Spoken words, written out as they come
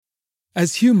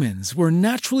As humans, we're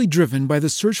naturally driven by the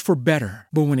search for better.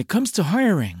 But when it comes to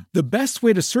hiring, the best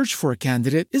way to search for a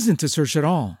candidate isn't to search at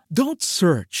all. Don't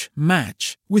search,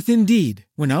 match with Indeed.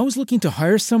 When I was looking to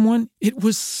hire someone, it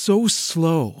was so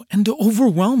slow and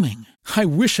overwhelming. I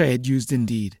wish I had used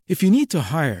Indeed. If you need to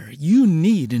hire, you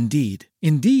need Indeed.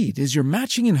 Indeed is your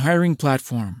matching and hiring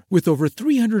platform with over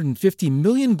 350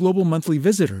 million global monthly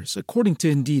visitors, according to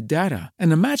Indeed data,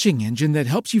 and a matching engine that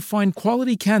helps you find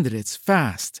quality candidates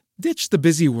fast. Ditch the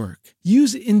busy work.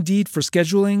 Use Indeed for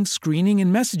scheduling, screening,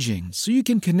 and messaging so you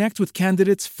can connect with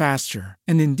candidates faster.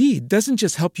 And Indeed doesn't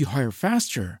just help you hire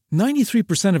faster.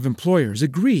 93% of employers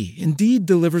agree Indeed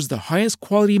delivers the highest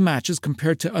quality matches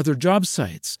compared to other job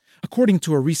sites, according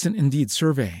to a recent Indeed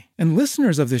survey. And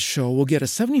listeners of this show will get a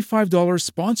 $75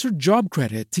 sponsored job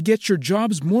credit to get your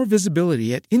jobs more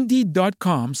visibility at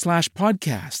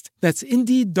Indeed.com/podcast. That's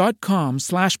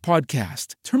Indeed.com/podcast.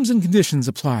 Terms and conditions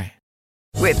apply.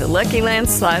 With the Lucky Land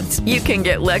Slots, you can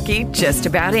get lucky just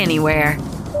about anywhere.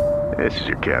 This is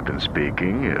your captain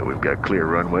speaking. We've got clear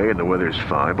runway and the weather's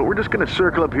fine, but we're just going to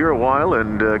circle up here a while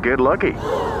and get lucky.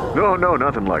 No,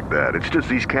 nothing like that. It's just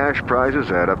these cash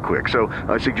prizes add up quick. So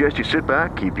I suggest you sit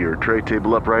back, keep your tray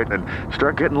table upright, and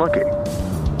start getting lucky.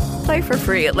 Play for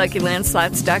free at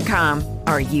LuckyLandSlots.com.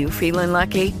 Are you feeling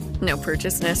lucky? No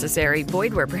purchase necessary.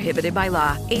 Void where prohibited by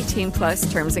law. 18+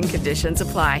 terms and conditions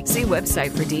apply. See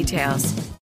website for details.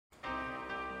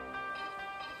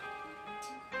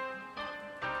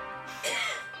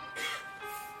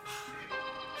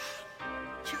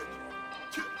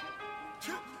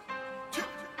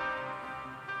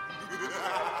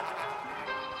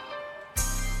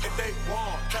 If they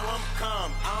want, tell them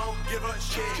come. I don't give a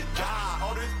shit. Die,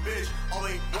 all this bitch. All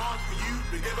they want for you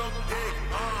to give them dick.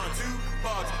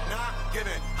 $2, not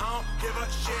giving. I don't give a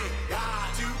shit. Die,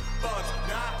 $2,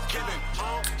 not giving.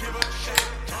 I don't give a shit.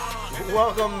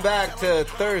 Welcome back to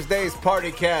Thursday's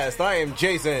Party Cast. I am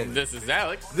Jason. This is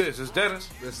Alex. This is Dennis.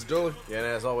 This is Julie. Yeah, and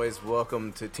as always,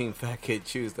 welcome to Team Fat Kid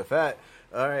Choose the Fat.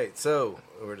 All right, so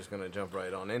we're just going to jump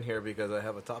right on in here because I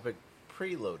have a topic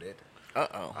preloaded. Uh-oh.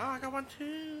 Oh, I got one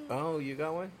too. Oh, you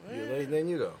got one? Yeah. Then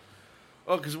you go.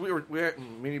 Oh, because me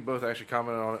and you both actually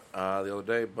commented on it the other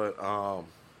day, but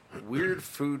weird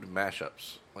food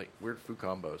mashups, like weird food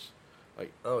combos.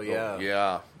 Like,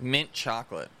 yeah. Mint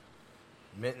chocolate.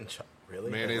 Mint and chocolate. Really?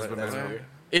 Mayonnaise, That's banana. weird.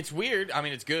 It's weird. I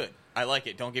mean, it's good. I like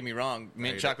it. Don't get me wrong.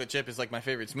 Mint chocolate chip is like my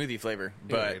favorite smoothie flavor.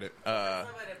 But hate it. Somebody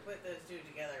put those two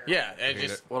together. Yeah, it Hate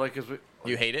just it. Well, like, cause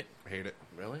you hate it. hate it.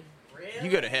 Really? You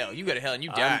go to hell. You go to hell and you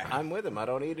die. I'm with him. I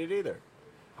don't eat it either.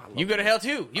 You go to hell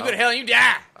too. You go to hell and you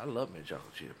die. I love mint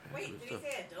chocolate chip. Man. Wait, did he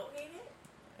say I don't hate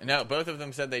it? No, both of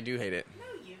them said they do hate it. No,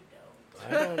 you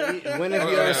don't. I don't eat. When have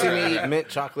you ever seen me eat mint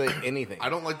chocolate anything? I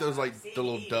don't like those the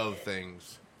little Dove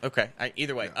things. Okay.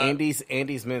 Either way. Andy's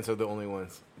mints are the only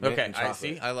ones. Mint Okay. and I chocolate.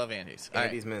 see. I love Andy's.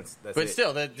 Andy's mints. That's But it.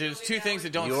 still, there's two things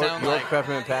that don't York sound like.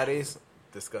 peppermint patties,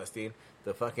 disgusting.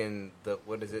 The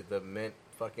what is it? The mint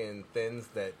fucking thins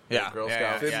that Yeah, the Girl yeah,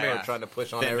 Scouts yeah, are yeah. trying to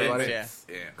push on Thin everybody. Mints,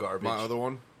 Yeah. Garbage. My other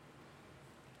one,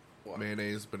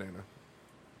 mayonnaise banana.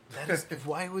 That is,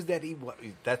 why was that?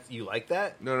 You like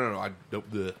that? No. I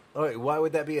don't. Bleh. All right, why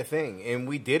would that be a thing? And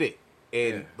we did it,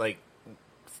 and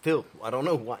still, I don't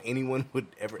know why anyone would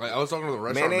ever. Like, I was talking to the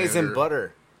restaurant mayonnaise manager. and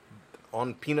butter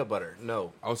on peanut butter.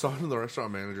 No, I was talking to the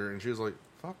restaurant manager, and she was like,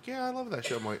 "Fuck yeah, I love that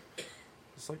shit." I'm like,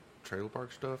 "It's like trailer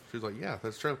park stuff." She's like, "Yeah,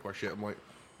 that's trailer park shit." I'm like,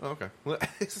 "Oh, okay."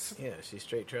 yeah, she's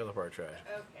straight trailer park trash.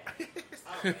 Okay.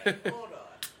 Okay, hold on.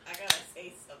 I gotta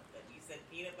say something. You said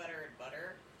peanut butter and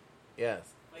butter? Yes.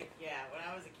 Like, yeah, when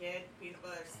I was a kid, peanut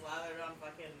butter slathered on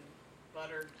fucking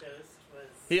buttered toast was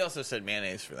He also said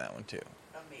mayonnaise for that one too.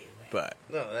 amazing. But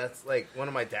No, that's like one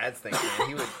of my dad's things,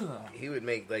 man. He would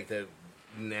make like the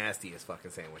nastiest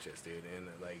fucking sandwiches, dude. And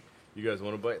like, you guys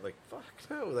want to bite? Like, fuck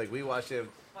no. Like, we watched him.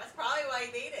 That's probably why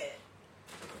he made it.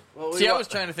 Well, see, I was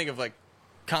trying to think of like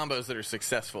combos that are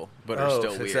successful but are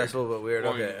still successful but weird.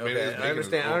 Well, Okay, mayonnaise, okay. bacon I is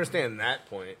understand. cool. I understand that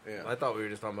point. Yeah. I thought we were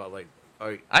just talking about like.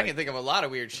 I can think of a lot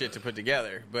of weird shit to put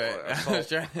together, but I was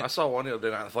trying. I saw one the other day.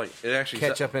 And I was like, it actually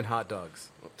Ketchup and hot dogs.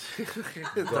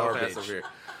 Garbage. Garbage.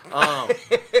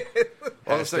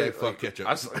 I'm saying, fuck ketchup.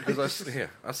 I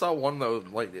saw one though.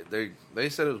 Like they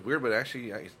said it was weird, but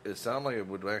actually it sounded like it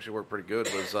would actually work pretty good.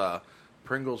 Was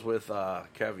Pringles with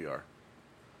caviar?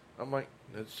 I'm like,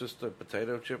 it's just a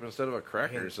potato chip instead of a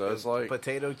cracker. So it's like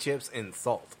potato chips and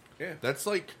salt. yeah. That's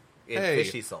like, And hey,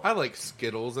 fishy salt. I like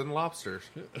Skittles and lobsters.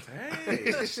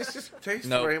 Hey, taste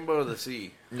Nope. the rainbow of the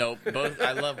sea. Nope.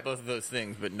 I love both of those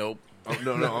things, but nope. Oh,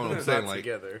 no, I'm saying Not like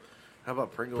together. How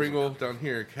about Pringles? Pringle down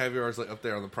here, caviar is like up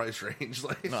there on the price range.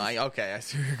 Like, No, I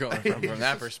see where you're going from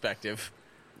that perspective.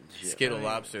 Skittle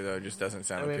lobster though just doesn't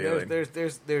sound I mean, appealing.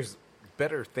 there's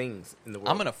better things in the world.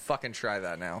 I'm gonna fucking try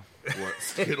that now. What,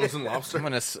 Skittles and lobster?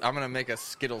 I'm gonna make a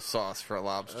Skittle sauce for a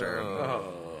lobster. Are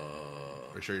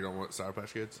you sure you don't want Sour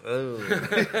Patch Kids? Oh.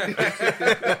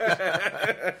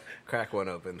 Crack one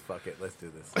open. Fuck it. Let's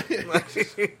do this.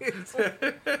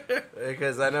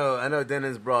 Because I know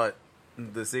Dennis brought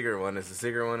the secret one. Is the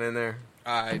secret one in there?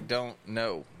 I don't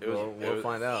know. We'll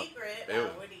find out. Secret?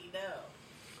 What do you know?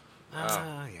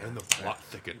 Yeah. And the plot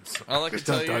thickens. All I can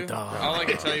tell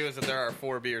you is that there are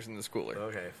 4 beers in this cooler.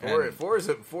 Okay. Four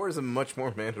is a much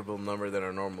more manageable number than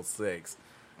our normal 6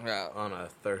 Yeah. on a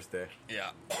Thursday. Yeah.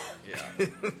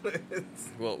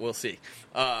 We'll see.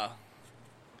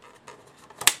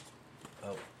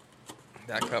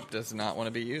 That cup does not want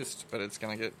to be used, but it's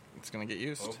gonna get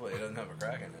used. Hopefully it doesn't have a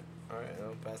crack in it. All right,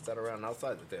 I'll pass that around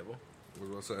outside the table. I was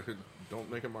going to say, don't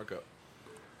make it my cup.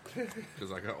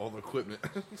 Because I got all the equipment.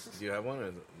 Do you have one? Or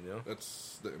is it,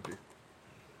 That's the empty.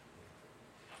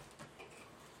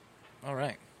 All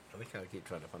right. I think I keep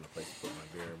trying to find a place to put my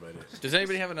beer, but it's... Does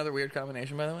anybody have another weird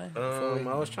combination, by the way?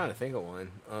 I was trying to think of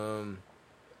one.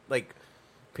 Like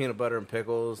peanut butter and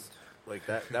pickles, like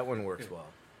that one works well.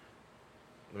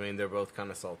 I mean, they're both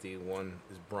kind of salty. One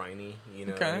is briny, you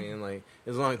know what I mean? Like,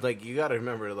 as long as, like, you got to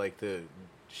remember, like, to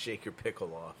shake your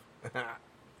pickle off.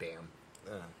 Damn.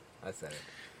 I said it.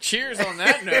 Cheers on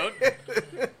that note.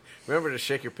 Remember to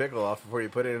shake your pickle off before you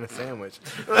put it in a sandwich.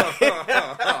 At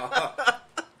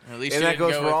least and that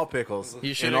goes for all pickles.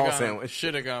 You should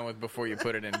have gone with before you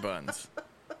put it in buns.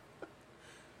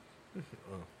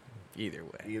 Either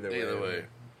way. Either way.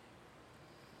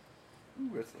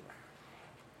 Ooh,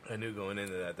 I knew going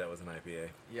into that was an IPA.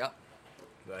 Yep.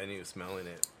 But I knew smelling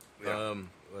it. Yeah.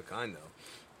 What kind, though?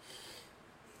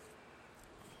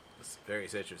 It's very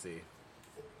citrusy.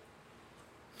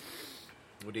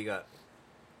 What do you got?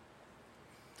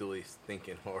 Dooley's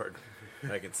thinking hard.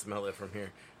 I can smell it from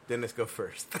here. Dennis, go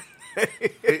first.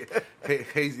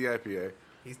 Hazy IPA.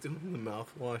 He's doing the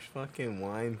mouthwash fucking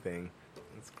wine thing.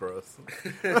 It's gross.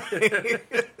 Have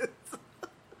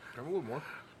a little more.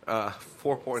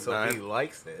 4.9. So he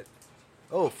likes it.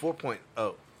 Oh,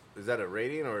 4.0. Is that a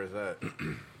rating or is that...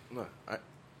 No,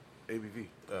 ABV.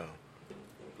 Oh.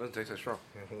 Doesn't taste that strong.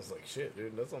 I was like, shit,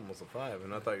 dude, that's almost a 5.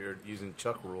 And I thought you were using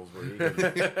Chuck rules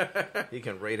where he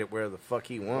can rate it where the fuck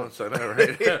he wants. I know,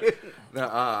 right? Now,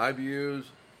 IBUs,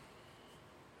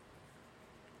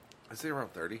 I'd say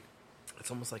around 30.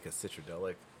 It's almost like a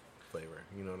citradelic flavor.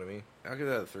 You know what I mean? I'll give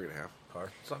that a 3.5. Car.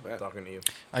 It's not bad. Talking to you.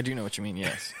 I do know what you mean,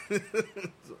 yes.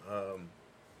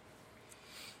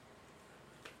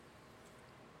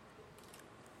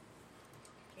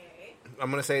 Okay. I'm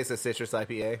going to say it's a citrus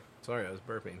IPA. Sorry, I was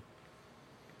burping.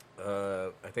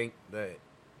 I think that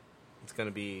it's going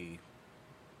to be...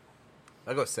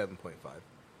 I'll go 7.5.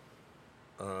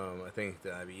 I think the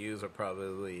IBUs are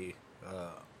probably...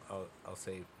 I'll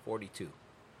say 42.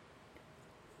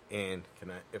 And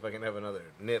if I can have another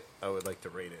nip, I would like to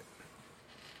rate it.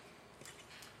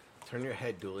 Turn your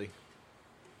head, Dooley.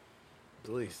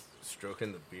 Dooley's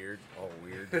stroking the beard, all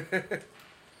weird.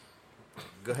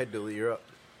 Go ahead, Dooley, you're up.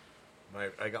 All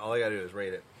I gotta do is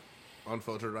rate it.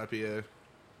 Unfiltered IPA.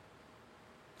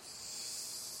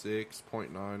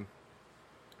 6.9.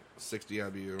 60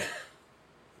 IBU.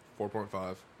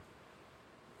 4.5.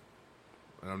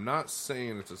 And I'm not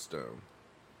saying it's a stone.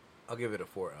 I'll give it a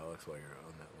 4, Alex, while you're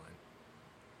on that line.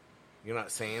 You're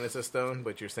not saying it's a stone,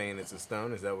 but you're saying it's a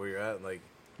stone? Is that where you're at? Like,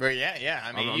 Well, yeah.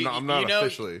 I mean, I'm not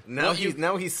officially. now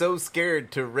he's so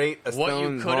scared to rate a What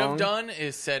stone you could wrong. have done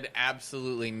is said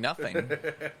absolutely nothing.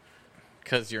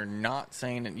 Because you're not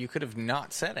saying it. You could have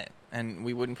not said it, and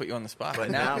we wouldn't put you on the spot. But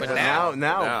now,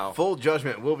 now, full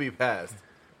judgment will be passed.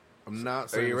 I'm not Are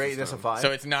saying you it's rating this a stone. 5?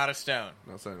 so it's not a stone.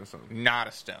 Not saying it's a stone. Not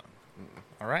a stone.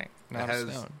 All right, not It a has-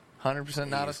 stone. 100%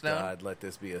 not a Please, stone. God, let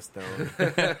this be a stone.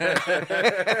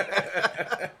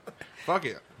 Fuck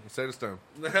it. Say it's a stone.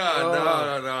 No.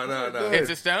 It's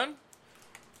a stone.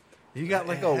 You got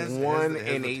like It a has 1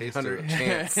 the in taste to 800 it.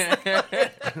 chance.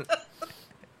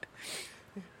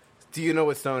 Do you know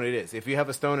what stone it is? If you have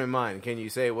a stone in mind, can you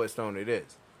say what stone it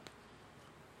is?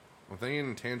 I'm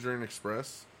thinking Tangerine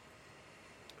Express.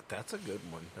 That's a good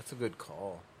one. That's a good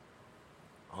call.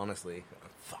 Honestly,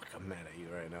 fuck, I'm mad at you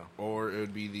right now. Or it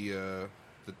would be the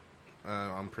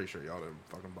I'm pretty sure y'all didn't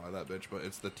fucking buy that bitch, but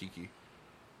it's the Tiki.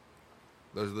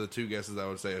 Those are the two guesses I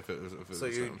would say if it was So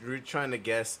a stone. you're trying to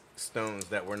guess stones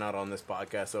that were not on this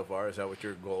podcast so far? Is that what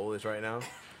your goal is right now?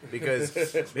 Because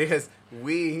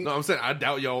we... No, I'm saying I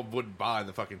doubt y'all would buy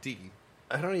the fucking Tiki.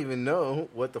 I don't even know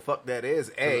what the fuck that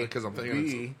is. A, Because I'm thinking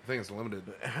B, I think it's limited.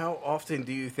 how often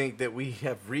do you think that we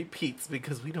have repeats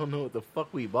because we don't know what the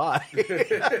fuck we buy?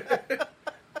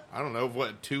 I don't know.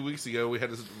 What, 2 weeks ago we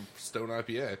had a Stone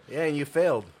IPA. Yeah, and you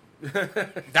failed.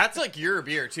 That's like your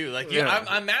beer too. Like, Yeah.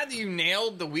 I'm mad that you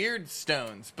nailed the weird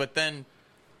stones, but then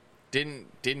didn't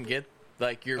get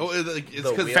like your Oh, it's The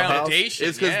because wheelhouse? foundation.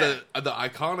 It's because yeah. the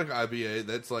iconic IPA,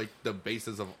 that's like the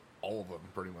basis of all of them,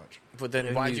 pretty much. But then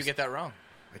And why'd you you get that wrong?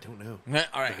 I don't know.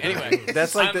 All right. Anyway,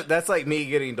 That's like I'm, that's like me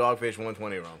getting Dogfish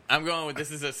 120 wrong. I'm going with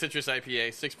this is a citrus IPA,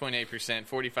 6.8%,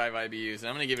 45 IBUs, and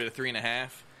I'm going to give it a 3.5.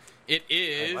 It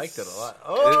is. I liked it a lot.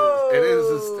 Oh,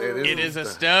 It is a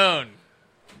stone.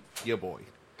 Yeah, boy.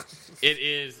 It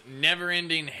is Never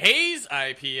Ending Haze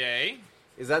IPA.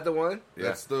 Is that the one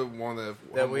That's the one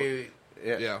that we?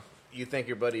 Yeah. You think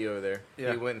your buddy over there?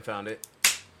 Yeah. He went and found it.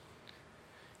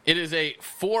 It is a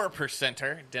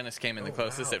 4%er. Dennis came in the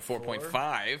closest wow, at 4.5.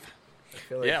 I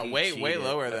feel like Yeah, he way cheated.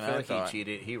 lower than I feel I like thought. he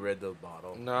cheated. He read the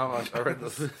bottle. No, I read the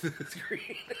screen.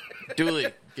 Dooley,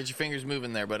 get your fingers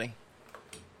moving there, buddy.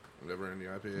 Never Ending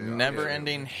IPA. Never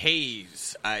Ending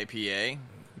Haze IPA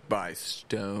by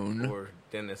Stone. Or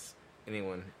Dennis,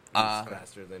 anyone who's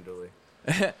faster than Dooley.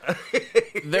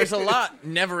 There's a lot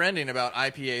never ending about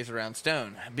IPAs around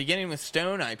Stone. Beginning with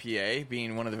Stone IPA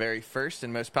being one of the very first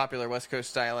and most popular West Coast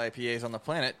style IPAs on the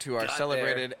planet, to our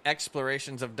celebrated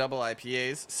explorations of double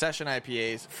IPAs, session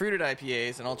IPAs, fruited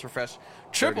IPAs, and ultra fresh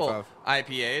triple 35.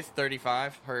 IPAs.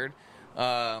 35, heard.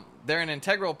 They're an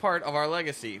integral part of our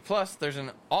legacy. Plus, there's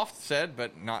an oft-said,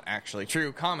 but not actually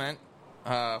true, comment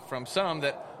from some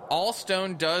that all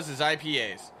Stone does is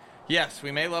IPAs. Yes,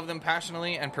 we may love them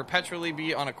passionately and perpetually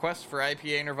be on a quest for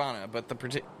IPA nirvana, but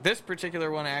this particular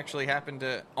one actually happened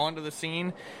onto the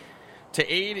scene to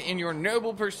aid in your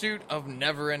noble pursuit of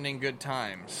never-ending good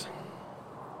times.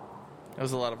 That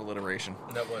was a lot of alliteration.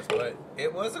 That was, but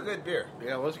it was a good beer.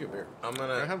 Yeah, it was a good beer. I'm I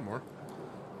gonna. have more.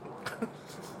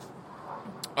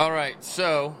 All right,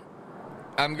 so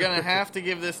I'm going to have to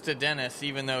give this to Dennis,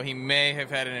 even though he may have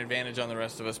had an advantage on the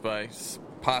rest of us by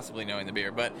possibly knowing the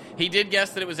beer. But he did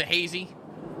guess that it was a hazy,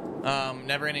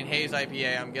 never-ending haze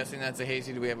IPA. I'm guessing that's a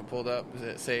hazy. Do we have it pulled up? Does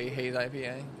it say haze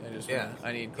IPA?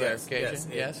 I need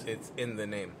clarification. Yes? It's in the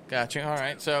name. Gotcha. All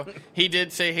right. So he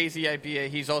did say hazy IPA.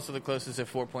 He's also the closest at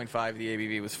 4.5. The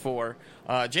ABV was 4.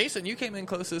 Jason, you came in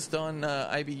closest on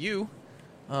IBU.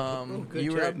 Good you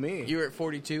job, were at, me. You were at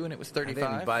 42, and it was I 35.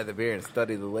 didn't buy the beer and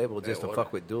study the label just to what?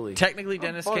 fuck with Dooley. Technically,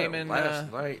 Dennis bought came it in.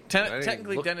 last night. I didn't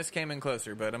Technically, look- Dennis came in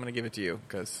closer, but I'm going to give it to you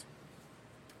because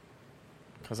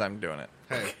I'm doing it.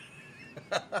 Hey.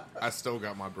 I still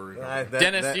got my brewery.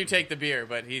 Dennis, you take the beer,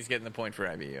 but he's getting the point for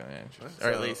IBU, or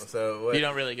at least what- you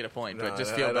don't really get a point, but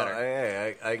just feel I don't-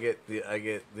 better. I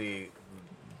get the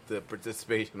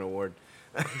participation award.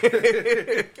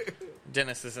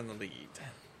 Dennis is in the lead.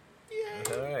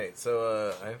 All right,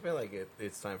 so I feel like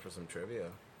it's time for some trivia.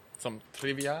 Some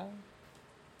trivia.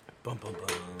 Bum bum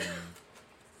bum.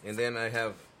 And then I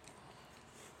have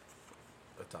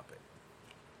a topic.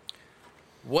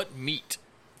 What meat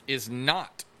is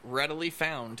not readily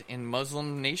found in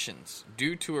Muslim nations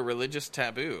due to a religious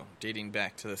taboo dating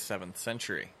back to the 7th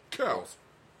century? Cows.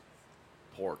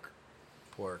 Pork.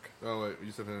 Pork. Oh, wait.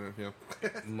 You said that, yeah.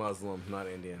 Muslim, not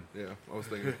Indian. Yeah, I was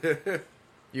thinking.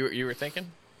 You were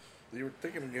thinking? You were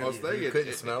thinking again. I was thinking. You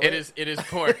couldn't smell It is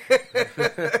pork.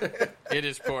 It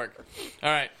is pork. All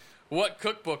right. What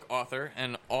cookbook author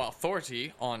and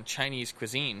authority on Chinese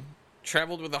cuisine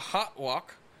traveled with a hot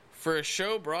wok for a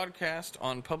show broadcast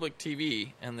on public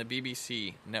TV and the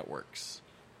BBC networks?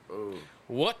 Oh.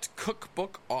 What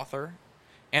cookbook author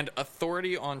and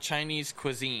authority on Chinese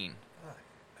cuisine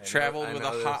traveled I with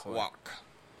know a this hot one. wok?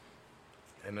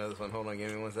 I know this one. Hold on,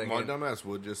 give me 1 second. My dumbass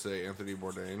would just say Anthony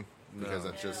Bourdain because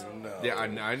that's just. Yeah, I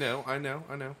know.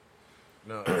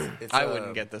 No, it's I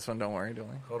wouldn't get this one. Don't worry, Dooley.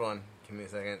 Hold on, give me a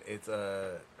second. It's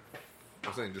I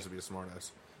was saying just to be a smartass.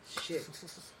 shit.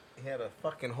 He had a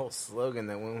fucking whole slogan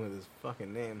that went with his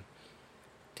fucking name.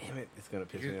 Damn it, it's gonna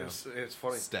piss me off. It's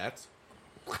funny. Stats.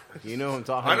 You know who I'm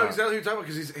talking I know about. exactly who you're talking about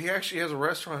because he actually has a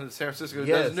restaurant in San Francisco that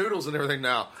Yes. does noodles and everything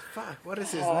now. Fuck, what is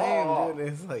his name, dude?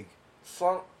 It's like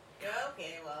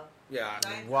Okay, well. Yeah.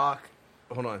 Walk.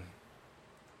 Hold on.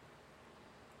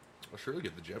 I'll surely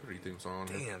get the Jeopardy theme song on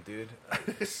here. Damn, dude.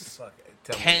 Fuck.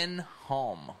 Tell me. Ken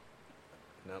Hom.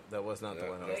 No, that was not the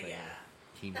one I was thinking.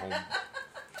 Keen home.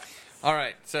 All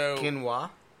right, so Quinoa.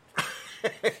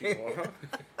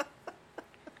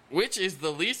 which is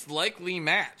the least likely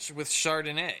match with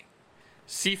Chardonnay?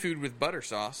 Seafood with butter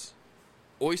sauce,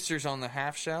 oysters on the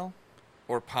half shell,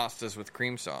 or pastas with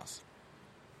cream sauce?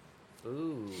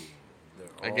 Ooh.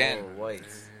 They're Again. all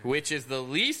whites. Which is the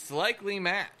least likely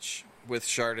match with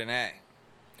Chardonnay?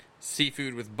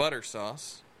 Seafood with butter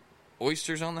sauce,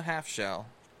 oysters on the half shell,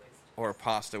 or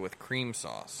pasta with cream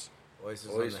sauce?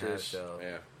 Oysters on the half shell.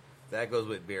 Yeah. That goes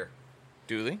with beer.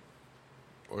 Dooley?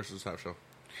 Oysters half shell.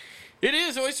 It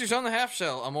is oysters on the half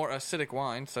shell. A more acidic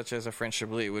wine, such as a French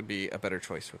Chablis, would be a better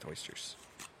choice with oysters.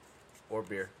 Or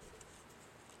beer.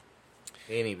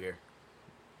 Any beer.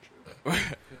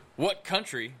 What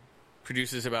country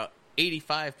produces about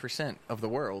 85% of the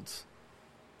world's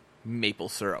maple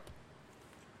syrup?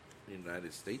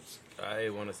 United States. I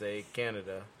want to say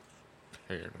Canada.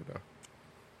 Canada.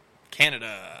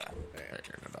 Canada.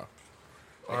 Canada.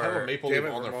 They have a maple damn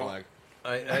leaf it, on their Vermont. flag.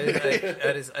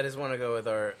 I just want to go with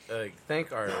our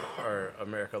thank our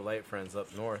America Light friends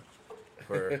up north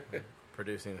for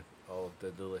producing all of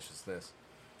the deliciousness.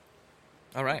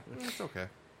 All right. It's okay.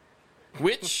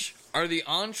 Which are the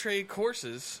entree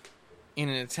courses in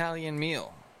an Italian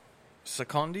meal?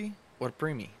 Secondi or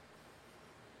primi?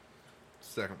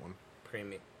 Second one.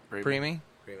 Primi. Primi?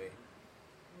 Primi.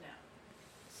 No.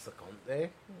 Seconde?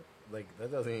 Like,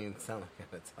 that doesn't even sound like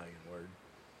an Italian word.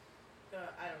 I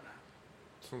don't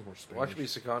know. Sounds more Spanish. Why should be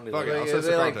Secondi? Fuck it, I'll Like, say is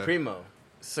it like Seconde. primo?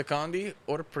 Secondi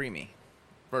or primi?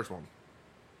 First one.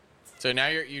 So now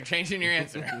you're changing your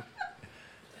answer.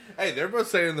 Hey, they're both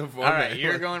saying the phone. All right,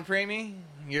 you're going primi.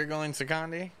 You're going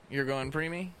secondi. You're going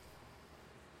primi.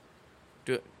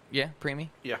 Yeah, primi.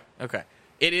 Yeah. Okay,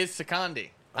 it is secondi.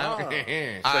 My Second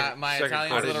Italian's course. a I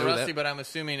little didn't know rusty, that. but I'm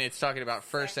assuming it's talking about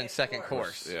first and second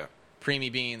course. Yeah. Primi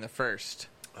being the first,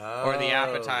 or the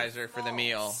appetizer for the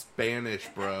meal, Spanish,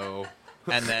 bro.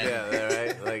 and then Yeah,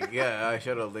 right? Like, yeah, I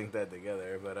should have linked that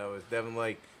together, but I was definitely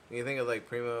like, when you think of like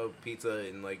primo pizza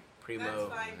and like primo.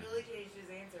 That's fine. Billy changed his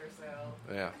answer,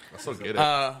 so. Yeah. I still get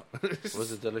it.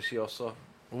 Was it delicioso?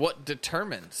 what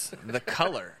determines the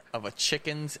color of a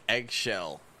chicken's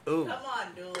eggshell? Ooh, Come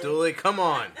on, Dooley. Dooley, come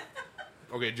on.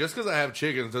 Okay, just because I have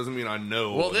chickens doesn't mean I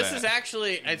know. Well, this that. is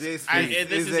actually This this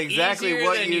is is exactly easier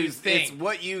what than you think. It's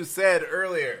what you said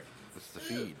earlier. It's the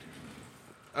feed.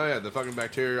 Oh yeah, the fucking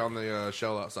bacteria on the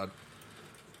shell outside.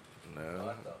 No.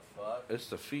 What the fuck? It's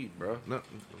the feed, bro. No,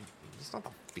 it's not the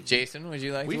feed. Jason, would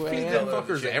you like We to weigh feed in? them Color of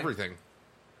the fuckers chicken. everything.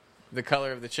 The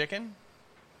color of the chicken?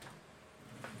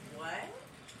 What?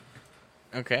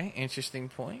 Okay, interesting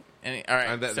point. All right,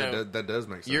 And so that does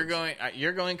make sense. you're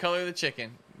going color of the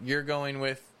chicken. You're going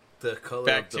with The color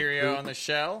bacteria of on the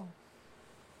shell.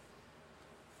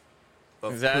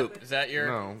 of Is that poop. is that your?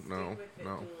 No, Stick with it,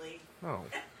 no, Dooley.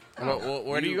 no.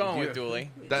 What are you going with,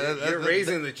 Dooley? You're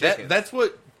raising the chickens. That's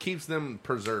what keeps them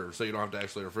preserved, so you don't have to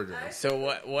actually refrigerate. So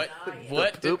what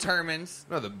The poop? determines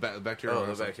No, the bacteria. Oh, on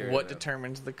the the side. bacteria. what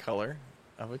determines the color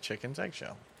of a chicken's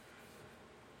eggshell?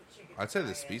 I'd say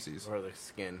the species. Or the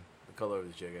skin, the color of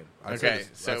the chicken. I'd Okay, say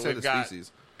the, so I'd say we've the got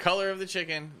species. color of the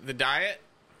chicken, the diet,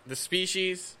 the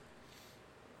species,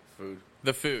 Food.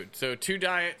 the food. So 2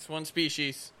 diets, 1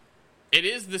 species. It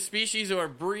is the species or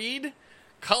breed.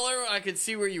 Color, I could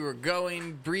see where you were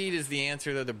going. Breed is the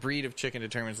answer, though. The breed of chicken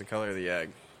determines the color of the egg.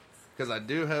 Because I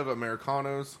do have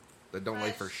Americanos that don't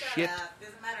lay for Shut shit. Up.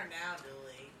 Doesn't matter now,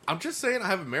 Dooley. I'm just saying I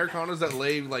have Americanos that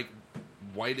lay like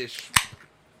whitish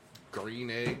green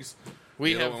eggs.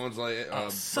 We The other have ones like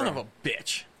son of a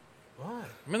bitch. Why?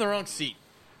 I'm in the wrong seat.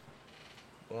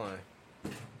 Why?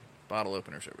 Bottle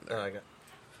openers over No, there. I got.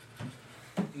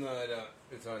 No, I don't.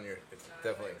 It's on your. It's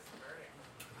definitely.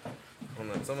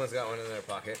 Hold on. Someone's got one in their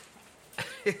pocket.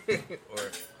 Or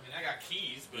I got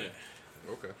keys, but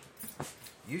okay.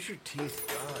 use your teeth.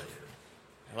 God.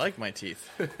 I like my teeth.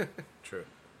 True.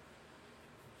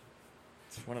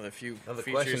 It's one of the few Now the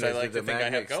question features is, I like did to the think I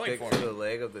magnet have going stick for to me. the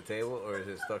leg of the table, or is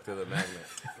it stuck to the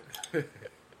magnet?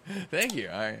 Thank you.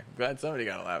 I'm glad somebody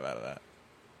got a laugh out of that.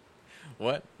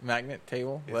 What? Magnet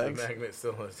table? Is Legs? the magnet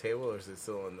still on the table, or is it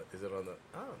still on the? Is it on the?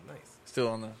 Oh, nice. Still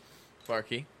on the bar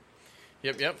key.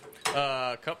 Yep.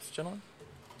 Cups, gentlemen.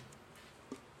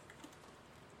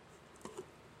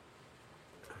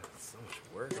 So much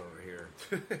work over here.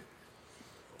 I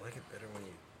like it better when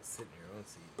you sit in your own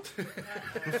seat.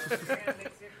 We're gonna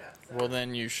mix your cups up. Well,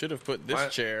 then you should have put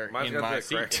this chair Mine's in got my that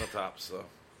crack seat. on the top, so.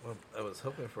 Well, I was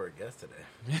hoping for a guest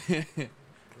today.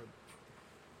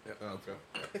 Oh,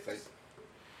 okay.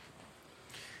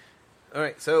 All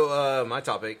right, so my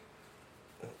topic.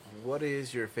 What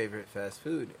is your favorite fast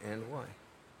food and why?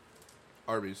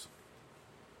 Arby's.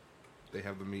 They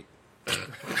have the meat.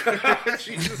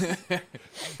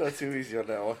 Not too easy on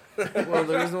that one. Well,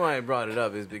 the reason why I brought it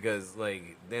up is because,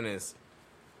 like, Dennis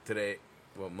today,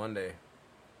 well, Monday.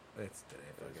 It's today.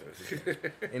 fuck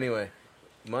it. Anyway,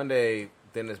 Monday,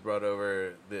 Dennis brought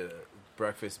over the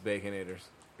breakfast baconators.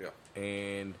 Yeah.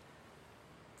 And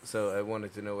so I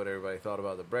wanted to know what everybody thought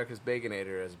about the breakfast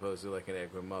Baconator as opposed to like an Egg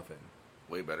McMuffin.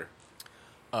 Way better.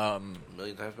 A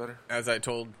million times better. As I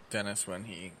told Dennis when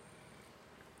he,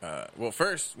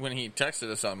 first when he texted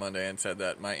us on Monday and said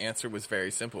that my answer was very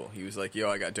simple. He was like, "Yo,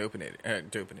 I got Dopinators." I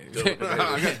got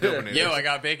Dopinators. Yo, I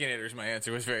got Baconators. My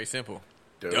answer was very simple.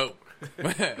 Dope.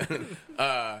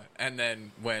 And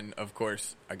then when, of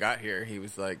course, I got here, he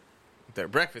was like, "They're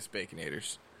breakfast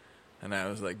Baconators." And I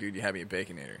was like, dude, you had me a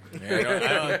Baconator.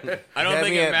 I don't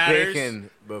think it matters.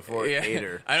 Bacon before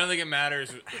Ader. I don't think it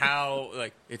matters how,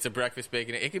 like, it's a breakfast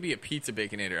Baconator. It could be a pizza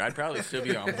Baconator. I'd probably still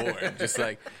be on board. Just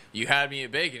like, you had me a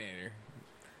Baconator.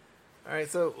 All right,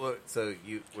 so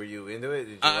were you into it?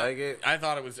 Did you like it? I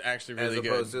thought it was actually really good.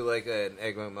 As opposed to like an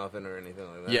Egg McMuffin or anything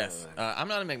like that? Yes. I'm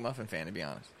not a McMuffin fan, to be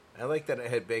honest. I like that it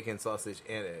had bacon, sausage,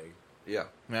 and egg. Yeah.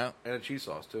 Yeah. And a cheese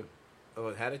sauce, too. Oh,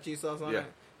 it had a cheese sauce on Yeah.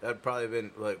 it? That'd probably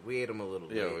been, like, we ate them a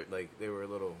little Yeah, late. Like, they were a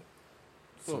little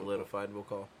solidified, we'll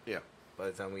call. Yeah. By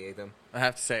the time we ate them. I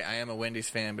have to say, I am a Wendy's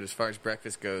fan, but as far as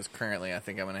breakfast goes, currently, I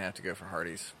think I'm going to have to go for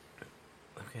Hardee's.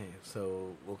 Okay,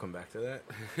 so we'll come back to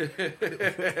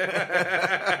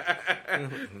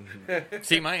that.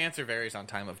 See, my answer varies on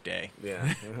time of day.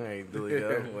 Yeah. All right,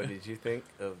 Dilio, what did you think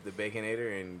of the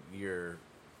Baconator and your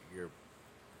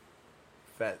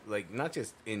fat, like, not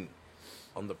just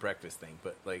on the breakfast thing,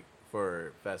 but, like,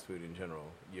 for fast food in general,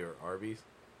 your Arby's?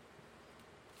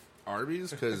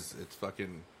 Arby's? Because it's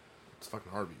fucking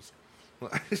Arby's.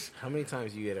 How many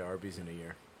times do you get at Arby's in a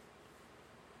year?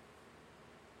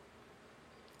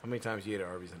 How many times do you get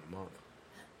at Arby's in a month?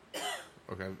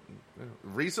 Okay.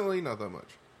 Recently, not that much.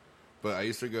 But I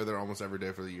used to go there almost every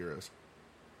day for the Euros.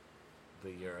 The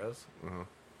Euros? Uh-huh.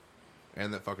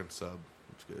 And that fucking sub.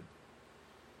 It's good.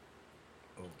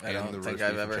 I don't think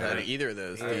I've ever had either of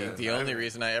those. The only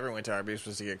reason I ever went to Arby's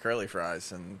was to get curly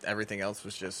fries, and everything else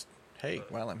was just, hey,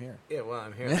 while I'm here. Yeah, while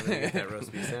I'm here, I'm going to get that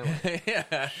roast beef sandwich.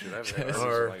 Yeah. Shit, I've had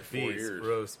Or like 4 years.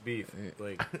 roast beef.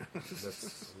 Like,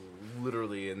 that's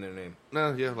literally in their name.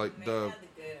 No, yeah, like They the... had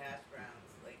the good hash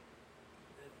browns, like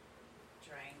the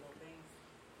triangle things.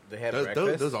 They had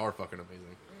breakfast? Those are fucking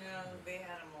amazing. No, they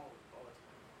had them all the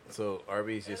time. So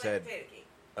Arby's They're just like had... potato cake.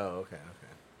 Oh, okay.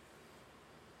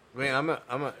 I mean, I'm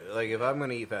a like, if I'm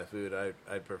gonna eat fast food,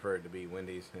 I'd prefer it to be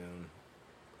Wendy's. And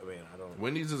I mean, I don't.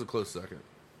 Wendy's is a close second,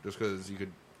 just because you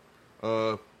could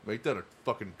make that a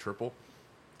fucking triple.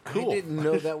 Cool. I didn't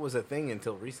know that was a thing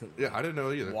until recently. Yeah, I didn't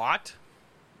know either. What?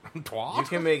 You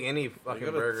can make any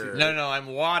fucking burger. No, I'm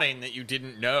wadding that you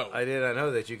didn't know. I did not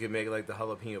know that you could make like the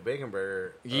jalapeno bacon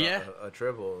burger. Yeah. A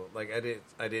triple. Like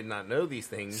I did not know these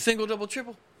things. Single, double,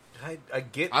 triple. I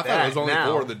get. I that thought it was only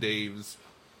now. for the Dave's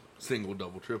single,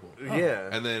 double, triple. Yeah.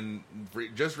 And then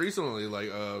just recently, like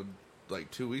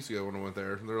 2 weeks ago when I went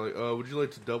there, they're like, "Would you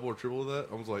like to double or triple that?"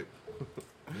 I was like,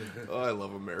 "Oh, I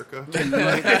love America." Do you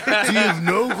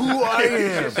know who I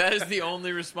am? That is the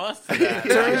only response to that.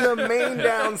 Turn the main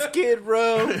down, Skid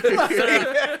Row.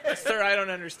 Sir, I don't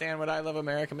understand what I love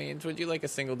America means. Would you like a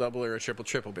single, double, or a triple,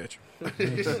 bitch?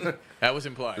 That was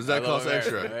implied. Does that I love cost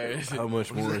America. How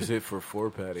much more is it for 4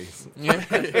 patties?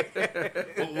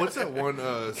 What's that one?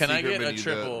 Can I secret get a menu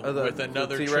triple that- with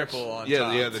another T-Rex? triple on Yeah,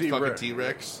 top? yeah, the fucking T-Rex.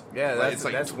 T-Rex. Yeah, Like, it's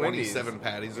like that's 27 Wendy's.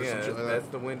 patties or Yeah, something like that's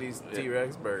that. the Wendy's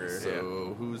T-Rex burger.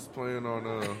 So who's playing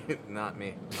on? Not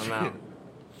me. I'm out.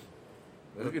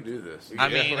 We can do this. I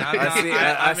mean, I'm I not, see.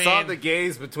 I saw mean, the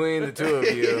gaze between the two of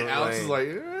you. Alex is like,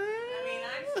 I mean,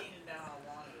 I just need to know how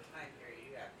long of a time period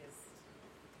you have.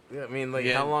 yeah, I mean, like,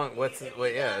 Yeah. how long? What's? If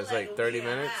Wait, we yeah, done, it's like 30 a week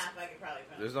and a minutes. half, I could probably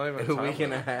finish. There's not even A a week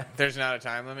and a time half. there's not a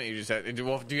time limit. You just have.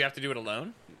 Well, do you have to do it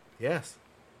alone? Yes,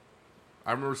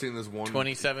 I remember seeing this one.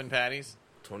 27 patties.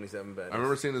 27 beds. I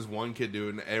remember seeing this one kid do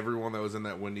it, and everyone that was in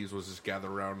that Wendy's was just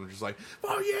gathered around and just like,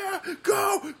 "Oh yeah,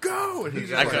 go!" And he's He's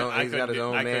just got, like, he's got his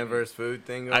own man couldn't- versus food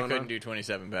thing going I on. couldn't do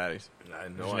 27 patties.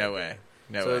 There's There's no way.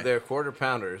 No So way. they're quarter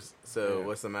pounders. So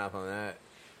what's the math on that?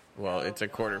 Well, it's a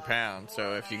quarter pound,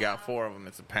 so if you got 4 of them,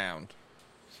 it's a pound.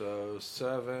 So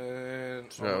 7.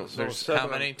 So there's seven- how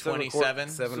many? 7 27?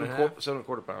 7 and a half? 7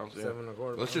 pounds. Yeah. 7 and a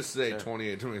quarter. let's just say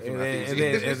 28, 23.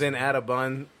 and then add a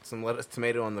bun, some lettuce,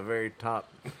 tomato on the very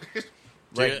top.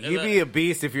 Like, Dude, you'd be a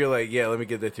beast if you're like, yeah, let me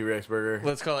get the T-Rex burger.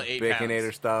 Let's call it 8 Baconator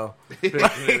pounds. style.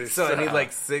 Like, so I need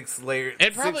like 6 layers.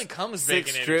 It probably comes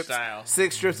Baconator style.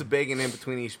 6 strips of bacon in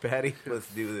between each patty. Let's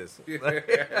do this.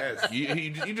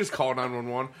 you just call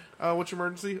 911. What's your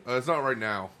emergency? It's not right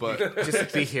now, but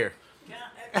Just be here.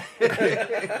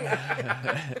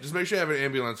 just make sure you have an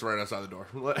ambulance right outside the door.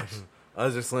 I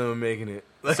was just slamming making it.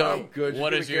 So, good.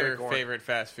 what You're is gonna get your a corn. favorite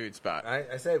fast food spot?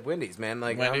 I said Wendy's, man.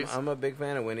 Like Wendy's? I'm a big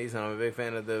fan of Wendy's, and I'm a big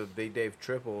fan of the Big Dave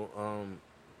Triple.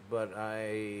 but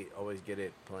I always get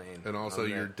it plain. And also, on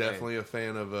you're that thing. definitely a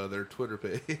fan of their Twitter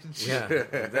page. Yeah, I'm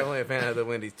definitely a fan of the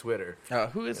Wendy's Twitter.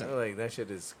 Who isn't? Like that shit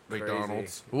is crazy.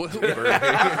 McDonald's.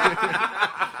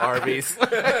 Arby's.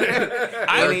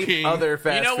 I- Any other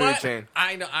fast You know food what? chain.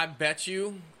 I know. I bet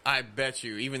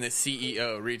you, even the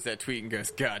CEO reads that tweet and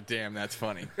goes, "God damn, that's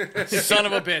funny." Son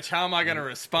of a bitch! How am I going to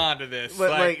respond to this?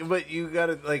 But but you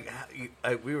gotta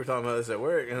we were talking about this at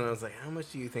work, and I was like, how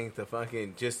much do you think the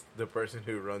fucking just the person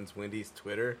who runs Wendy's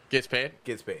Twitter gets paid.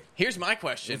 gets paid? Here's my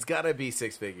question: It's gotta be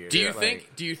six figures. Do you Like,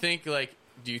 think? Do you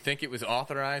think it was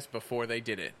authorized before they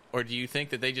did it, or do you think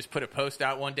that they just put a post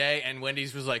out one day and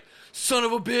Wendy's was like, "Son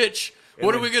of a bitch,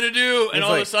 what are we gonna do?" And it's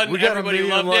all of like, a sudden, we got everybody 1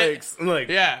 million loved likes. I'm like,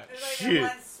 yeah. There's like Shit.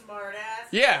 one smart ass.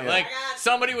 Yeah, like I got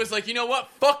somebody was like, you know what?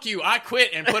 Fuck you. I quit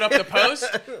and put up the post.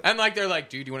 And like they're like,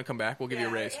 dude, you want to come back? We'll give you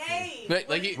a raise. Hey,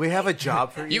 Like we have a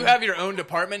job for you. you have your own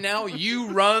department now. You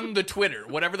run the Twitter.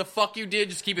 Whatever the fuck you did,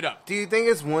 just keep it up. Do you think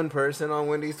it's one person on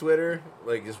Wendy's Twitter?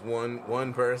 Like just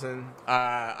one person?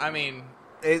 I mean,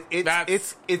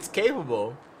 It's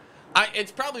capable.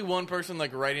 it's probably one person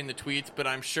like writing the tweets, but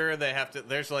I'm sure they have to.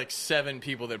 There's like 7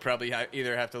 people that probably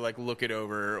either have to like look it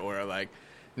over or like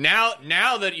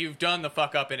now that you've done the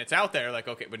fuck up and it's out there, like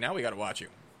okay, but now we got to watch you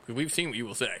because we've seen what you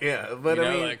will say. Yeah, but You I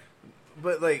know, mean, like,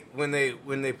 but like when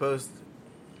they post,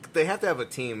 they have to have a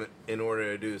team in order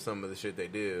to do some of the shit they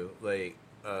do. Like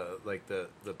the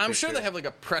I'm sure picture. they have like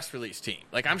a press release team.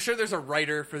 Like I'm sure there's a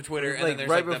writer for Twitter, and then Like there's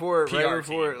right like before, the PR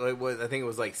team. like what I think it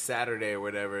was like Saturday or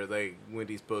whatever. Like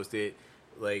Wendy's posted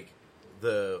like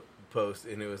the post,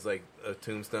 and it was like a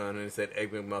tombstone, and it said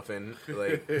Egg McMuffin,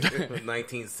 like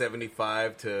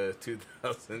 1975 to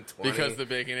 2020. Because the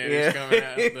Baconator's coming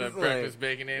out, the It's breakfast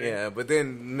Baconator. Yeah, but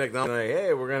then McDonald's like,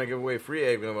 hey, we're gonna give away free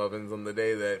Egg McMuffins on the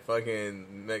day that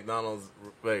fucking McDonald's,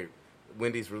 like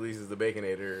Wendy's releases the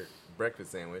Baconator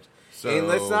breakfast sandwich. So- and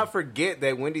let's not forget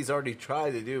that Wendy's already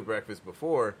tried to do breakfast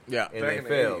before, Yeah. and Back they in the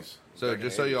failed. 80s. So Back in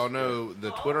just the so 80s, y'all yeah. know,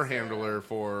 the Twitter handler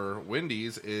for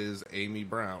Wendy's is Amy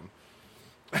Brown.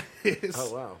 It's-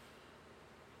 Oh wow,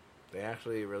 they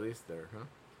actually released her, huh?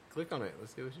 Click on it.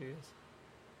 Let's see what she is.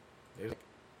 There's-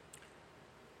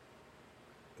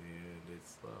 And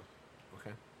it's slow.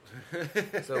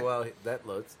 Okay. So while that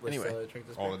loads, let's Anyway. drink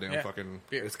this. all the beer. damn Yeah. fucking.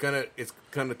 It's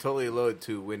gonna totally load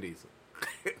to Wendy's.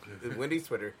 Wendy's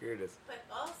Twitter. Here it is. But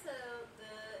also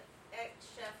the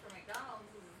ex-chef from McDonald's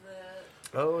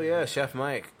is the Oh yeah, Chef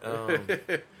Mike. that's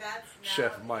now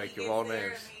Chef Mike, he of all gets there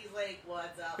names. and he's like,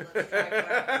 "What's up? Let's try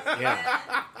breakfast."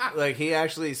 Yeah. Like he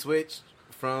actually switched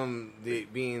from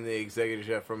being the executive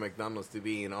chef for McDonald's to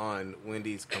being on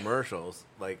Wendy's commercials,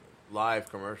 like live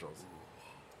commercials.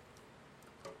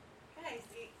 Hey,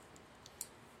 see,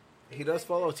 He does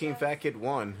follow Team Fat Kid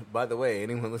 1. By the way,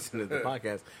 anyone listening to the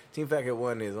podcast, Team Fat Kid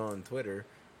 1 is on Twitter.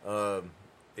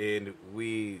 And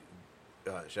we,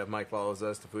 Chef Mike follows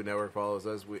us. The Food Network follows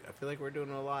us. I feel like we're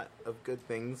doing a lot of good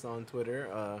things on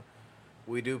Twitter.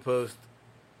 We do post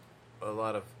a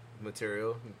lot of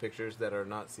material and pictures that are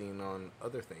not seen on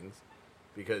other things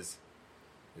because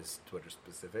it's Twitter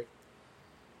specific.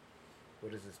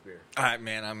 What is this beer?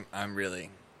 Man, I'm really,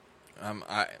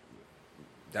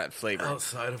 that flavor.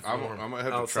 Outside of I'm warm. gonna have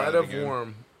to Outside try it of again.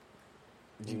 warm.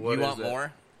 You What want is it?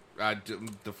 more?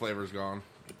 The flavor's gone.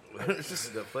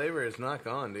 The flavor is not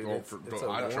gone, dude. Well, It's a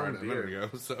I tried warm it a minute beer.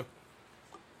 ago, so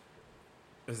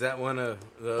Is that one of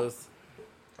those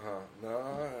No,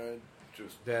 I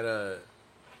just that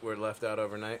were left out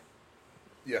overnight?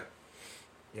 yeah.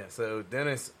 Yeah. So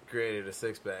Dennis created a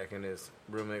 6-pack, and his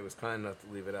roommate was kind enough to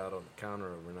leave it out on the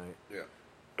counter overnight.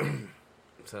 Yeah.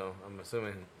 So I'm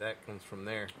assuming that comes from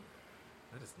there.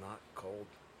 That is not cold.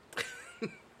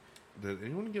 did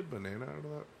anyone get banana out of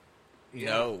that?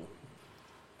 No,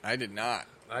 I did not.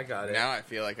 I got it. Now I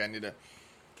feel like I need to.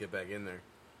 Get back in there.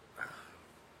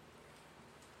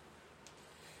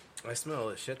 I smell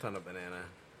a shit ton of banana.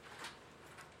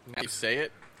 Now you say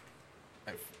it.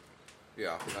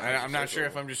 Yeah. I'm not sure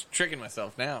if I'm just tricking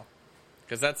myself now,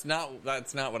 because that's not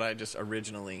what I just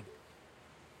originally.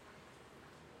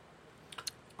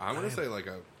 I want to say like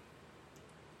a.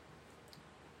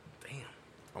 Damn.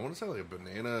 I want to say like a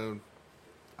banana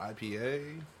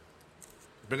IPA,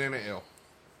 banana ale.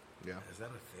 Yeah, Is that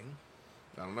a thing?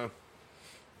 I don't know.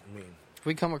 I mean,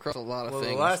 We come across a lot of well,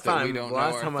 things the last that time, we don't the know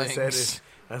last are time I said things. it,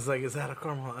 I was like, "Is that a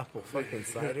caramel apple fucking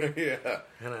cider?" Yeah.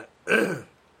 And I,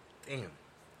 damn.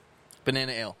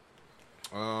 Banana ale.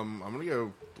 I'm gonna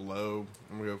go low.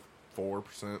 I'm gonna go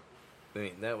 4%, I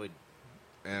mean, that would.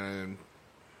 and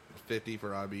 50 for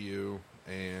IBU,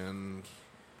 and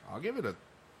I'll give it a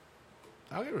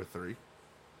 3.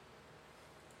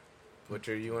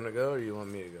 Butcher, you want to go or you want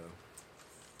me to go?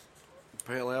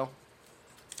 Pale ale.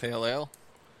 Pale ale.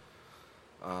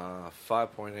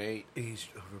 5.8. Aged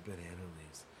over banana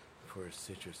leaves for a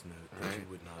citrus note that you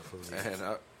would not believe. And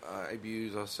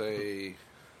IBUs, I'll say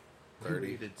 30.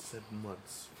 waited 7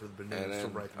 months for the And bananas to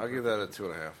then ripen. I'll give that a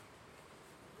 2.5.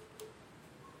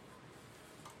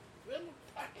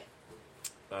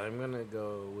 I'm gonna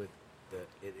go with that.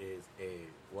 It is a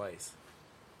Weiss.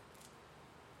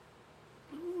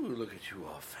 Ooh, look at you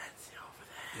all fancy over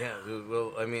there. Yeah.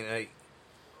 Well, I mean,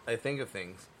 I think of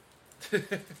things.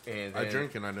 And I then,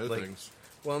 drink and I know like, things.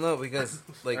 Well, no, because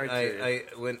like I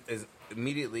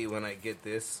immediately when I get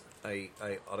this, I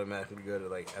automatically go to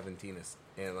like Aventinus,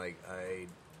 and like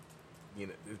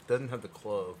it doesn't have the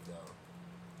clove though,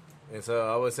 and so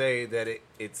I would say that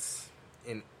it's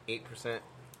in 8%.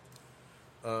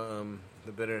 The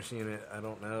bitterness unit, I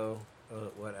don't know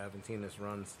what Aventinus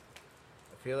runs.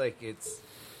 I feel like it's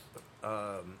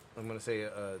I'm gonna say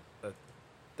a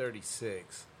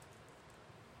 36,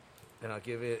 and I'll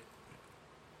give it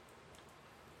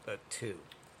a 2.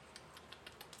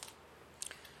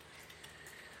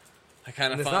 I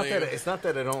kind of It's follow not you. that it's not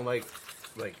that I don't like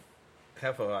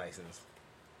Hefeweizens,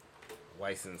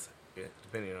 yeah,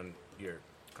 depending on your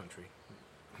country.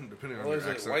 Depending on Well, your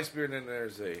there's a accent. Weissbier and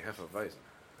there's a Hefeweizen.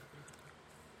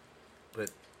 But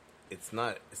it's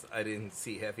not. I didn't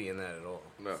see Hefe in that at all.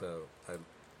 No. So You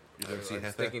didn't see I'm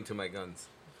Hefe? sticking to my guns.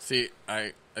 See,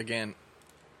 I can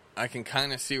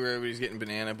kind of see where everybody's getting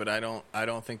banana, but I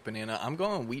don't think banana. I'm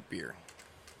going wheat beer.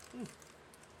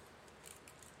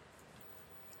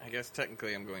 I guess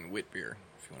technically I'm going wheat beer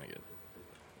if you want to get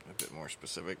a bit more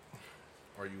specific.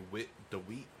 Are you wit the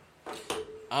wheat?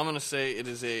 I'm gonna say it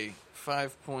is a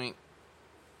 5 point.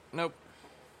 Nope.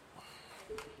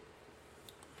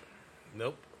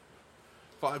 Nope.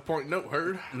 5 point note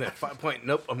heard. No, 5 point.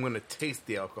 Nope. I'm going to taste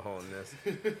the alcohol in this.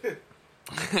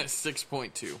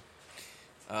 6.2.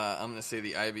 I'm going to say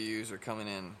the IBUs are coming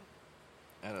in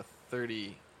at a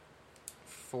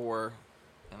 34,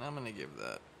 and I'm going to give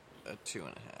that a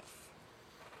 2.5.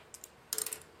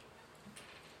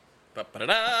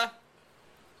 Ba-ba-da-da!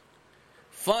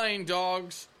 Flying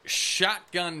Dogs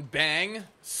Shotgun Bang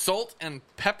Salt and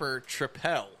Pepper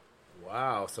Tripel.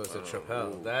 Wow. So it's a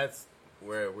Tripel. That's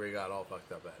where we got all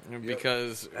fucked up at.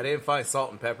 Because I didn't find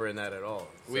salt and pepper in that at all.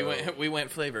 we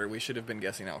went flavor. We should have been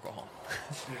guessing alcohol.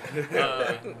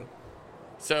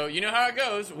 So you know how it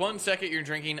goes. 1 second you're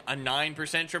drinking a 9%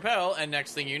 Tripel, and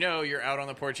next thing you know, you're out on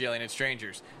the porch yelling at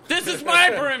strangers. This is my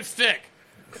broomstick!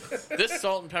 This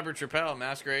salt and pepper Tripel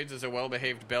masquerades as a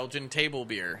well-behaved Belgian table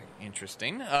beer.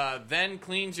 Interesting. Then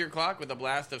cleans your clock with a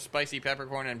blast of spicy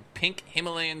peppercorn and pink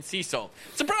Himalayan sea salt.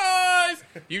 Surprise!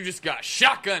 You just got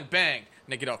shotgun banged.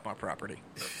 Now get off my property.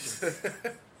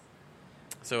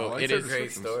 So I like it their is.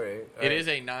 Great story. It is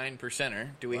a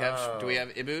 9%er. Do we have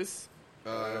Ibus?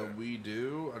 We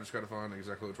do. I just got to find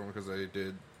exactly which one because they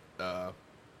did.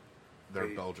 They're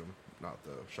Belgium, not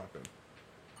the shotgun.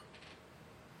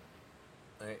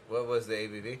 Right. What was the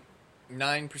ABV?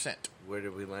 9%. Where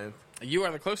did we land? You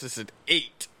are the closest at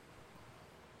 8.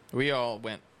 We all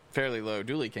went fairly low.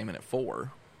 Dooley came in at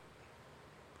 4.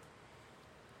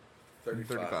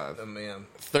 35. Oh, man.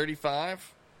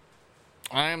 35.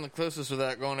 I am the closest with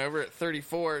that, going over at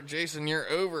 34. Jason, you're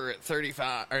over at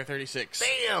 35 or 36.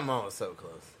 Damn, I was so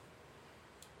close.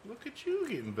 Look at you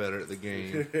getting better at the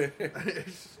game.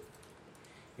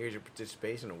 Here's your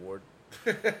participation award.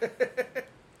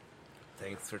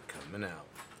 Thanks for coming out.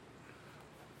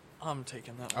 I'm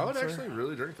taking that I one. would sir. actually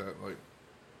really drink that. Like,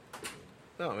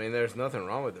 No, I mean, there's nothing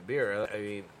wrong with the beer. I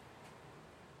mean,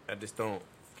 I just don't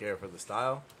care for the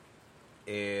style.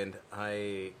 And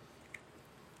that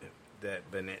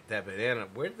banana,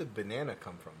 where did the banana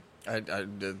come from?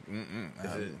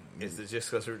 Is it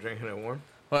just because we're drinking it warm?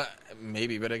 Well,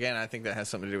 maybe, but again, I think that has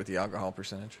something to do with the alcohol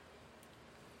percentage.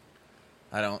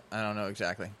 I don't know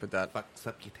exactly, but that fucks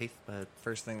up your taste buds.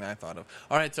 first thing that I thought of.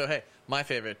 All right, so hey, my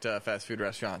favorite fast food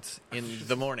restaurants in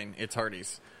the morning, it's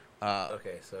Hardee's.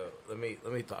 Okay, so let me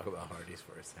talk about Hardee's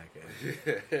for a second.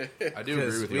 I do agree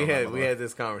Because with you. we had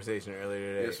this conversation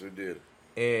earlier today. Yes, we did.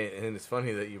 And it's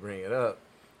funny that you bring it up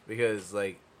because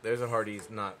like there's a Hardee's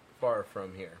not far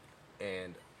from here,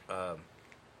 and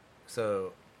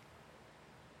so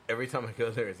every time I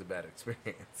go there, it's a bad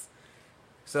experience.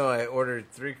 So I ordered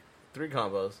three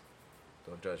combos.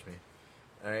 Don't judge me.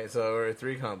 All right, so I ordered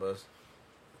 3 combos,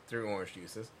 3 orange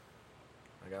juices.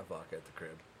 I got vodka at the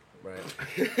crib, right?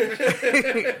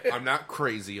 I'm not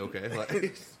crazy, okay?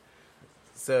 Like,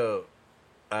 So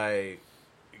I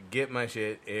get my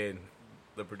shit, and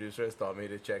the producer has taught me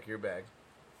to check your bag,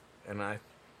 and I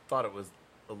thought it was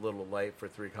a little light for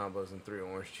 3 combos and 3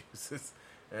 orange juices.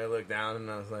 And I looked down,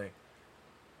 and I was like,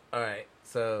 All right,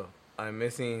 so I'm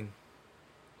missing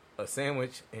a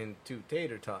sandwich and 2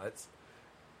 tater tots,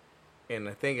 and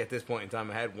I think at this point in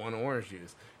time I had 1 orange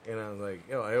juice, and I was like,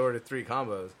 "Yo, I ordered 3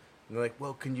 combos." And they're like,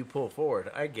 "Well, can you pull forward?"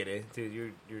 I get it, dude.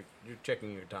 You're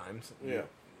checking your times. Yeah.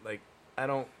 Like, I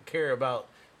don't care about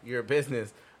your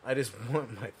business. I just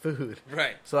want my food.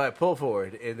 Right. So I pull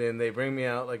forward, and then they bring me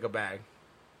out like a bag.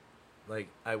 Like,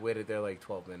 I waited there like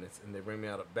 12 minutes, and they bring me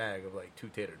out a bag of like 2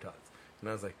 tater tots, and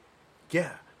I was like,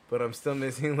 "Yeah." But I'm still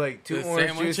missing like 2 The orange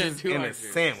sandwich and juices 2 and a orange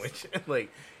juices. sandwich.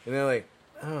 Like, and they're like,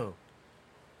 "Oh,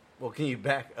 well, can you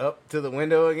back up to the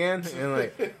window again?" And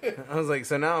like, I was like,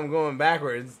 so now I'm going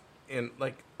backwards, and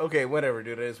like, okay, whatever,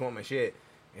 dude. I just want my shit.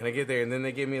 And I get there, and then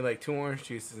they give me like 2 orange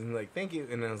juices, and like, "Thank you."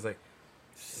 And I was like,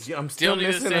 yeah, I'm still need a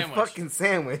missing a sandwich. fucking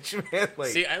sandwich, man.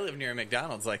 Like, See, I live near a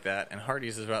McDonald's like that, and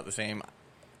Hardee's is about the same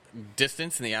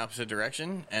distance in the opposite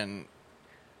direction. And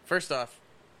first off,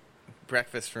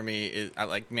 breakfast for me is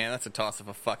man, that's a toss of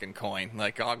a fucking coin.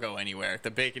 Like, I'll go anywhere. The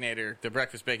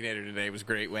breakfast Baconator today was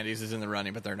great. Wendy's is in the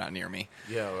running, but they're not near me.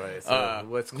 yeah, right. So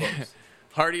what's close?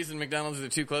 Hardee's and McDonald's are the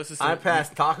 2 closest. I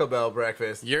passed Taco Bell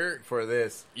breakfast for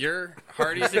this. Your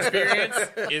Hardee's experience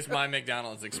is my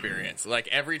McDonald's experience. Like,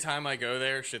 every time I go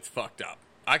there, shit's fucked up.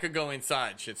 I could go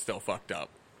inside, shit's still fucked up.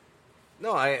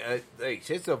 No,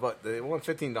 shit's still, but they want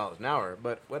 $15 an hour,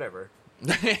 but whatever.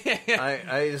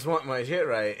 I just want my shit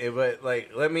right. But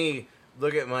like, let me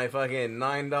look at my fucking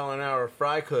 $9 an hour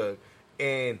fry cook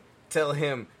and tell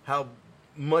him how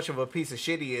much of a piece of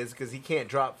shit he is because he can't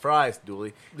drop fries,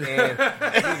 Dooley. And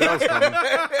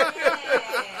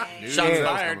Shots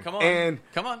fired. Come on.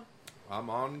 Come on. I'm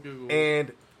on Google.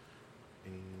 And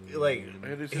like,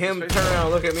 him turn around and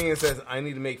look at me and says, "I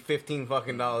need to make $15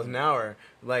 fucking an hour."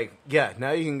 Like, yeah,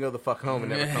 now you can go the fuck home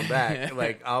and never come back.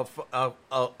 Like, I'll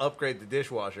upgrade the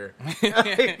dishwasher,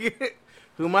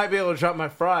 who might be able to drop my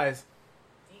fries.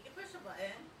 You can push a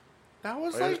button. That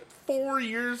was like 4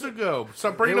 years ago.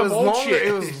 Stop It bringing up was old longer. shit.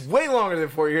 It was way longer than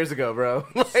 4 years ago, bro.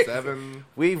 Like, 7.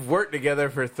 We've worked together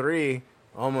for 3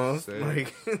 almost. 6.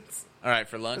 Like, All right,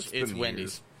 for lunch, It's it's been Wendy's.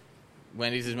 years.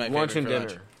 Wendy's is my lunch favorite and for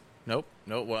dinner. lunch.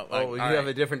 Nope. Well, Oh, you have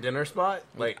a different dinner spot?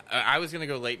 Like I was gonna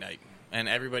go late night, and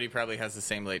everybody probably has the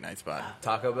same late night spot.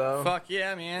 Taco Bell? Fuck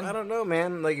yeah, man! I don't know,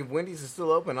 man. Like, if Wendy's is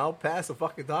still open, I'll pass a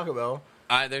fucking Taco Bell.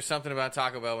 There's something about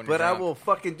Taco Bell when But you're I drunk. will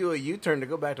fucking do a U-turn to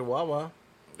go back to Wawa.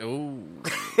 Ooh,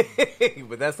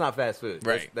 But that's not fast food.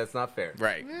 Right. That's not fair.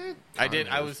 right. I did.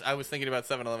 I was thinking about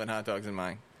 7-Eleven hot dogs in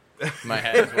my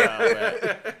head as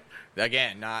well. But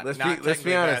again, Let's be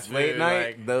technically honest. fast Late food, night,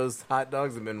 like, those hot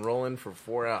dogs have been rolling for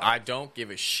 4 hours. I don't give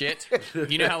a shit.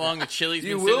 You know how long the chili's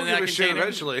You been sitting will in give that a shit container?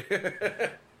 eventually.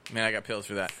 Man, I got pills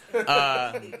for that.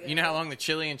 You know how long the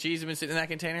chili and cheese have been sitting in that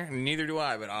container? Neither do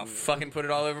I, but I'll fucking put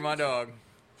it all over my dog.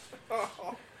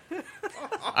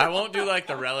 I won't do like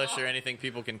the relish or anything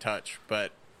people can touch,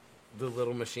 but The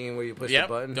little machine where you push yep,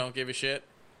 the button. don't give a shit.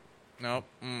 Nope.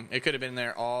 It could have been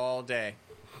there all day.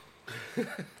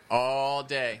 All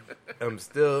day. I'm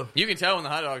still You can tell when the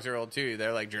hot dogs are old too.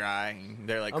 They're like dry.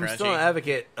 They're like I'm crunchy. still an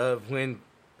advocate of when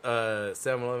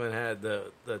 7-Eleven had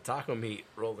the taco meat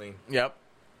rolling Yep.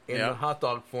 in the hot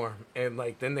dog form, and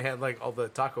like then they had like all the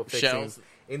taco fixings, Shells.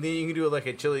 and then you can do like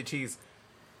a chili cheese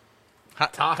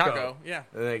Hot taco. Yeah.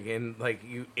 And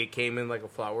it came in like a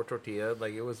flour tortilla.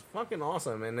 Like, it was fucking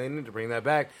awesome, and they need to bring that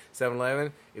back.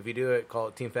 7-Eleven, if you do it, call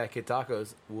it Team Fat Kid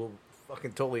Tacos. We'll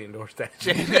fucking totally endorse that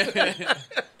shit.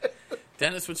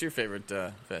 Dennis, what's your favorite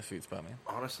fast food spot, man?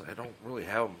 Honestly, I don't really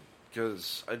have them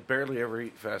because I barely ever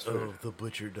eat fast food. Oh, the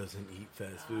butcher doesn't eat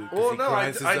fast food. Well, He no,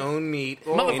 grinds his I- own meat.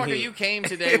 Motherfucker, and he- you came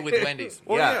today with Wendy's.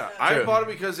 Well, Yeah, I true. bought it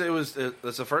because it's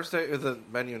the first day the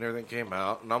menu and everything came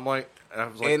out, and I was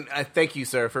like, And I thank you,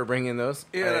 sir, for bringing those.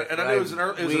 Yeah, and I knew it was an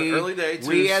early day, too,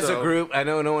 We, as a so- group, I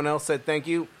know no one else said thank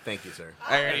you. Thank you, sir.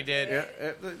 I already did.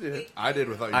 yeah. I did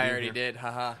without you. I being already here. did.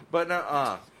 Haha. But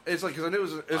no, it's like because I knew it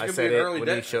was I going to be said an it early when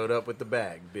day. he showed up with the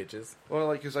bag, bitches. Well,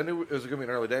 like because I knew it was going to be an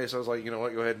early day, so I was like, you know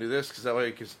what, go ahead and do this because that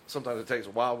way, because sometimes it takes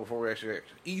a while before we actually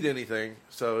eat anything.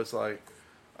 So it's like,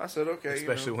 I said, okay,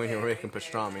 Especially when you're making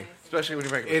pastrami. especially when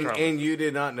you're making pastrami. And you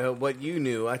did not know what you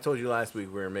knew. I told you last week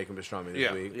we were making pastrami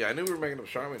this week. Yeah, I knew we were making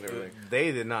pastrami and everything.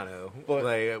 They did not know. But,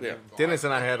 like, yeah. Dennis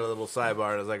and I had a little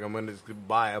sidebar. I was like, I'm going to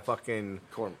buy a fucking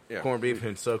Corn beef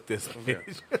and soak this Yeah.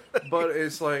 bitch. But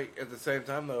it's like at the same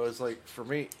time though, it's like for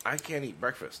me, I can't eat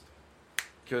breakfast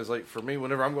because like for me,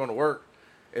 whenever I'm going to work,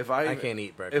 if I can't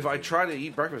eat breakfast If I either. try to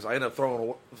eat breakfast, I end up throwing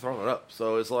it up.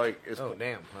 So it's like it's Oh,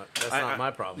 damn. That's I- not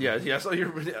my problem. Yeah. So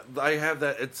I have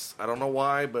that. It's I don't know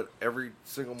why, but every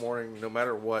single morning, no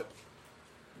matter what,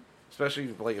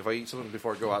 especially like if I eat something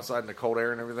before I go outside in the cold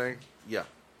air and everything, yeah,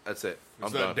 That's it. I'm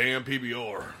It's done. that damn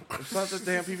PBR. It's not the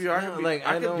damn PBR.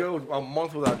 I could go a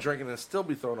month without drinking and still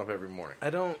be throwing up every morning. I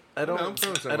don't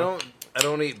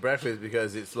eat breakfast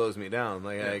because it slows me down.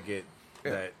 Like I get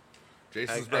that.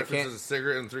 Jason's I breakfast can't- is a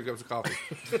cigarette and 3 cups of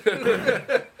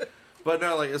coffee. But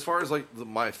no, like as far as like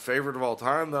my favorite of all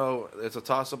time, though, it's a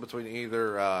toss up between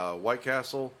either White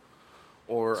Castle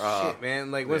or Shit, man.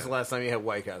 Like, when's the last time you had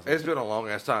White Castle? It's been a long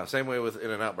ass time. Same way with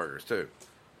In-N-Out burgers too.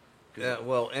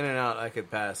 Well, In-N-Out, I could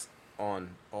pass on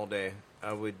all day.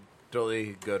 I would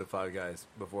totally go to Five Guys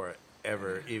before I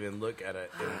ever even look at an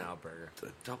In-N-Out burger.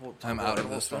 I'm out of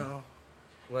this one. style.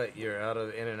 What? You're out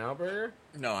of In-N-Out burger?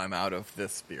 No, I'm out of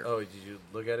this beer. Oh, did you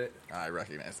look at it? I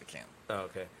recognize the can. Oh,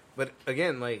 okay. But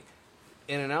again, like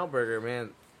In-N-Out burger,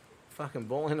 man, fucking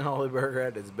bowling alley burger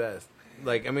at its best.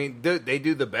 Like, I mean, they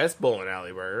do the best bowling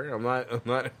alley burger. I'm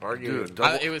not arguing. Dude,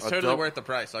 It was totally worth the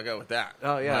price. I'll go with that.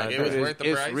 Oh yeah, Like, it was worth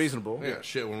the it's price. reasonable. Yeah,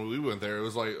 shit. When we went there, it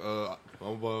was like,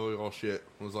 all shit.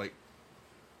 It was like,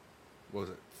 what was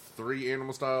it? 3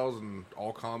 animal styles and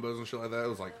all combos and shit like that. It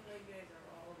was like,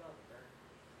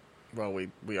 Well,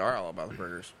 we are all about the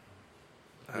burgers.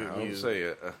 I would say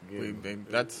it.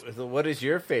 That's So what is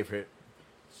your favorite?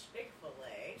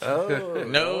 Chick-fil-A. Oh,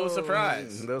 No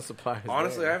surprise. No surprise.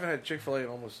 Honestly, I there. haven't had Chick-fil-A in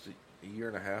almost a year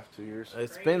and a half, 2 years.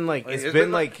 It's been like It's it's been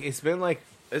been like It's been like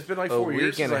a 4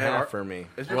 years week and since a I had half for me.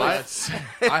 It's been Well, like, that's-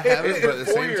 I haven't, but at the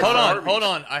 4 same years. time, hold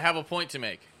on. I have a point to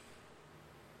make.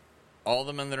 All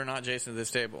the men that are not Jason at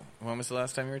this table. When was the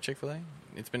last time you were at Chick-fil-A?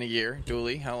 It's been a year.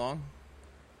 Dooley, how long?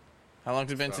 How long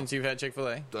has it been since you've had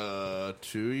Chick-fil-A?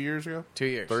 2 years ago? 2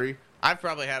 years. 3? I've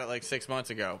probably had it like 6 months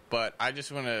ago, but I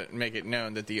just want to make it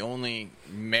known that the only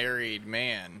married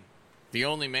man, the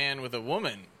only man with a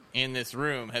woman in this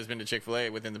room has been to Chick-fil-A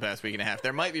within the past week and a half.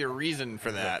 There might be a reason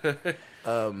for that.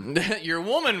 Your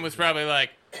woman was probably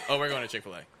like, oh, we're going to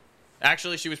Chick-fil-A.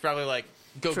 Actually, she was probably like,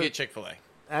 go get Chick-fil-A.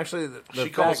 Actually, the she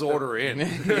calls the fact order in.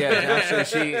 that- Yeah, actually,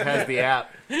 she has the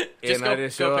app, and go- I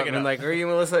just go show pick up it and up. like, are you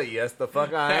Melissa? Yes, the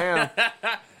fuck I am.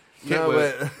 No,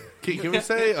 wait. but Can we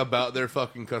say about their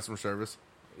fucking customer service?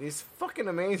 it's fucking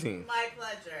amazing. My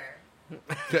pleasure.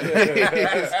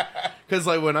 Because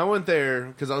like when I went there,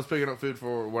 because I was picking up food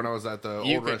for when I was at the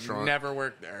You old could restaurant. never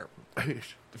work there.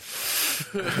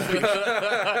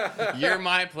 Your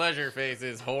my pleasure face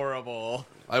is horrible.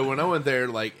 When I went there,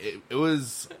 like it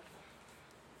was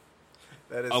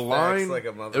That is a line. like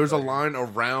a There was a motherfucker. line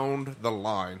around the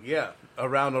line. Yeah,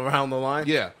 around the line.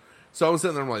 Yeah. So I was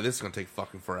sitting there, I'm like, this is going to take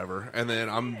fucking forever. And then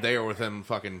I'm there within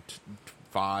fucking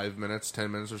 5 minutes, 10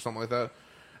 minutes or something like that.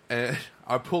 And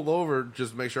I pull over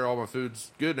just to make sure all my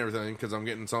food's good and everything because I'm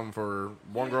getting some for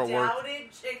one girl at work. Doubted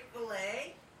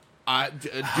Chick-fil-A. I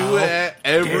do it at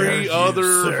every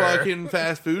other fucking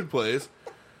fast food place.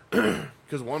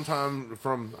 Because one time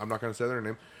I'm not going to say their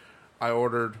name, I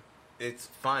ordered. It's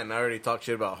fine. I already talked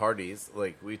shit about Hardee's.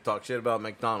 Like, we talked shit about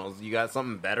McDonald's. You got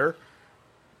something better?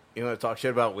 You want to talk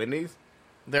shit about Wendy's?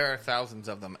 There are thousands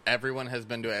of them. Everyone has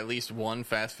been to at least one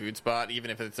fast food spot,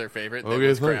 even if it's their favorite. That Okay,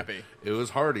 was fine. crappy. It was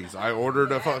Hardee's. I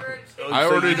ordered a fuck. So I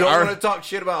So ordered. you don't our- want to talk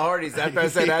shit about Hardee's after I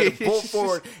said I had to pull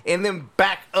forward and then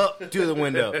back up to the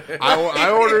window. I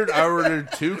ordered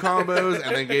 2 combos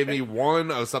and they gave me one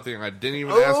of something I didn't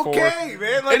even ask for. Okay,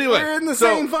 man. Like, Anyway, we're in the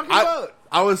so same fucking boat.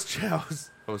 I was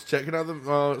checking out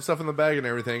the stuff in the bag and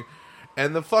everything,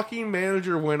 and the fucking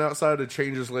manager went outside to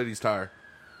change this lady's tire.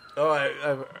 Oh,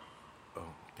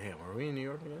 damn. Are we in New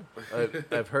York again?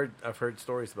 I've heard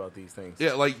stories about these things.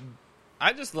 Yeah, like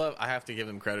I have to give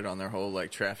them credit on their whole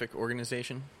like traffic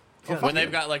organization. Yeah, When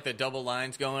they've got like the double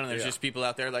lines going and there's Yeah. just people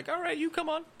out there like, all right, you come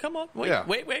on, wait, Yeah.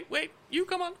 wait, you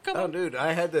come on. Oh, dude,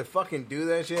 I had to fucking do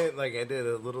that shit. Like, I did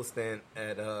a little stint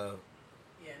at Yeah,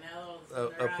 now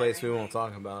a place we won't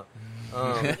talk about.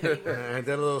 I did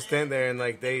a little stint there, and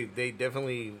like they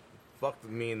definitely fucked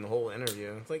with me in the whole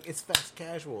interview. It's like, it's fast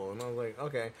casual, and I was like,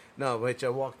 okay, no, but I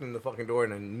walked in the fucking door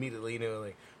and I immediately knew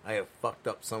like I have fucked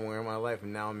up somewhere in my life,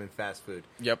 and now I'm in fast food.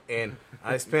 Yep. And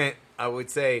I spent, I would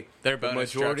say, Their bonus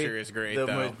structure is great,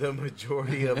 though. The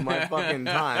majority of my fucking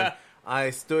time,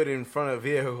 I stood in front of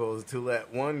vehicles to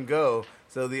let one go,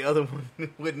 so the other one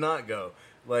would not go.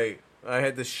 Like, I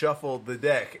had to shuffle the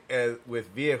deck with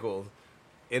vehicles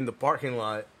in the parking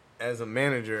lot as a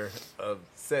manager of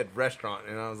said restaurant,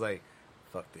 and I was like,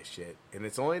 fuck this shit. And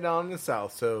it's only down in the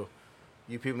South, so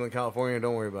you people in California,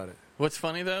 don't worry about it. What's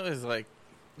funny though is like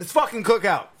It's fucking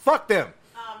Cookout. Fuck them.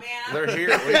 Oh man, They're here.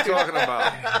 What are you talking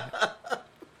about?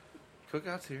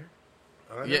 Cookout's here.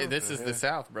 yeah, this is the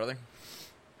South, brother.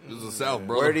 this is the South,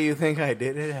 brother. Where do you think I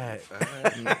did it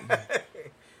at?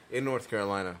 In North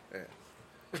Carolina.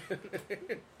 and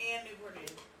Newport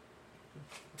News.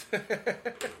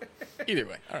 Either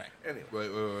way, all right. Anyway,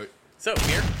 Wait. So,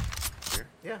 beer.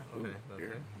 Yeah. Okay.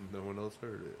 Here. No one else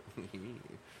heard it.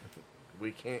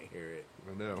 We can't hear it.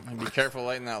 I know. And be careful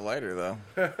lighting that lighter, though.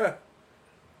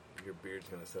 Your beard's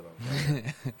gonna sit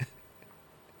on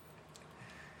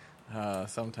fire.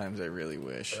 Sometimes I really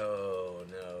wish. Oh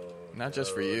no! Not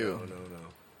just for you. No.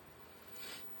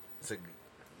 It's a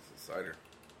cider.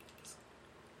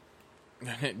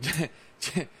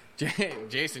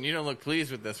 Jason, you don't look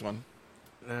pleased with this one.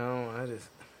 no.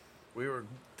 We were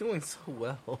doing so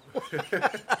well.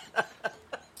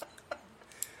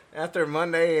 After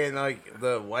Monday and like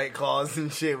the White Claws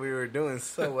and shit, we were doing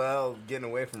so well, getting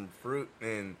away from fruit,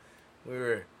 and we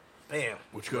were, bam,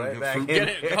 What you gonna right do, back fruit?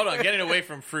 in. Hold on, getting away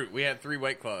from fruit. We had 3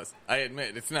 White Claws. I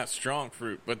admit, it's not strong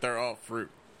fruit, but they're all fruit.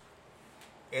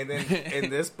 And then in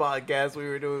this podcast, we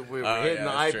were hitting yeah,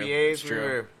 the it's true. IPAs. It's We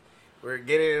true. were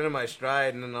getting into my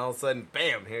stride, and then all of a sudden,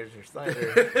 bam! Here's your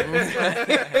cider.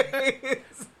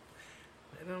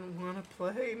 I don't want to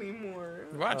play anymore.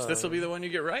 Watch, this will be the one you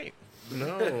get right.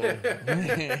 No,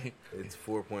 it's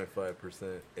 4.5%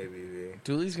 ABV.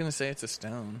 Dooley's going to say it's a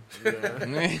stone. Yeah.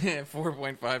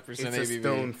 4.5% It's ABV. a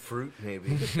stone fruit,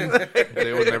 maybe.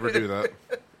 They would never do that.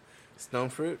 Stone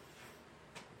fruit.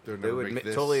 They would They never would make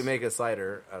this. totally make a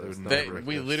cider out They of would stone They, fruit.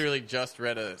 we literally just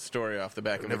read a story off the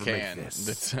back of a Never make can. this.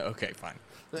 That's okay, fine.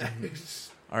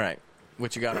 All right.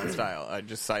 What you got on style?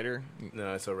 Just cider?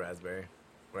 No, it's a raspberry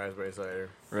cider.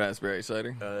 Raspberry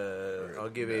cider? I'll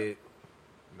give it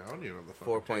No, I don't even know the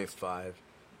fucking 4.5.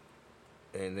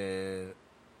 And then,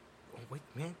 oh, wait,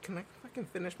 man, can I fucking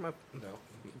finish my? No.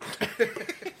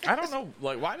 I don't know.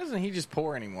 Like, why doesn't he just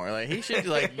pour anymore? Like, he should.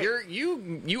 Like,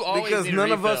 you always Because need a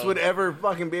none of us refill. would ever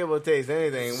fucking be able to taste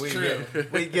anything.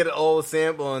 We'd get an old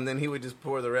sample, and then he would just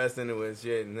pour the rest into his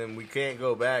shit, and then we can't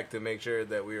go back to make sure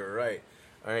that we were right.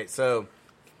 All right, so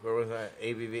where was I?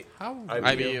 ABV. How?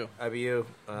 IBU. IBU.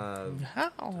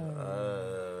 How?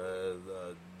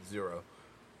 0.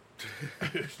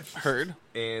 Heard.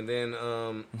 And then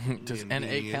Does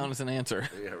NA count as an answer?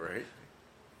 Yeah, right.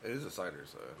 It is a cider,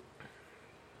 so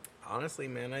honestly,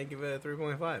 man, I give it a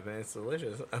 3.5. Man, it's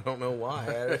delicious. I don't know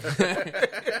why.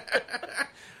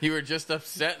 You were just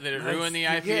upset that it ruined the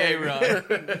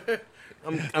IPA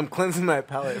run. I'm cleansing my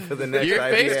palate for the next Your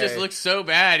IPA. face just looks so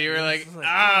bad. You were like, It's like,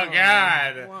 oh,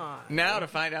 God. why? Now to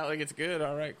find out like it's good.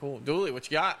 All right, cool. Dooley, what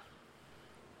you got?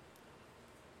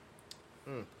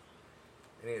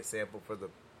 I need a sample for the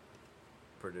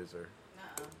producer.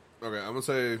 No. Okay, I'm gonna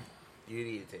say You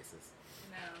need to taste this.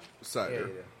 No. cider. Yeah, you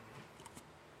do.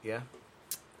 Yeah?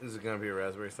 This is going to be a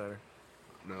raspberry cider?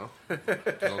 No, don't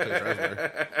taste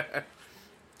raspberry.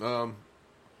 I'm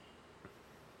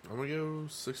gonna go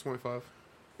 6.5.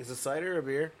 Is it cider or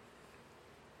beer?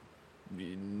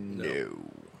 No.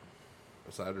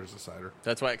 A cider is a cider.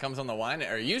 That's why it comes on the wine,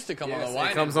 or it used to come on Yes, the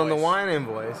wine. it comes on the invoice. wine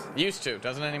invoice. Used to,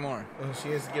 doesn't anymore. Well, she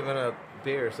is giving up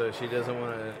beer, so she doesn't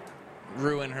want to...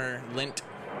 Ruin her lint.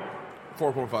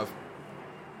 4.5.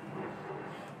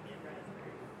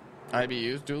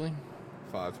 IBUs, Dooley.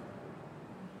 5.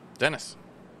 Dennis.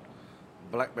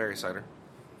 blackberry cider.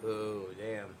 Oh,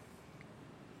 damn.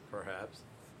 Perhaps.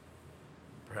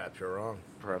 Perhaps you're wrong.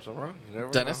 Perhaps I'm wrong. You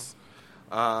never Dennis.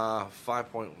 know.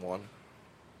 5.1.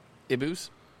 Ibus.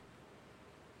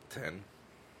 10.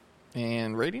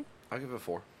 And rating? I'll give it a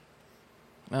 4.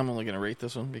 I'm only going to rate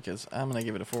this one because I'm going to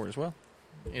give it a 4 as well.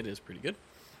 It is pretty good.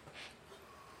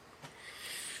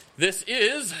 This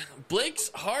is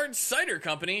Blake's Hard Cider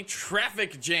Company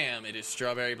Traffic Jam. It is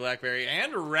strawberry, blackberry,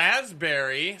 and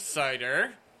raspberry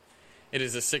cider. It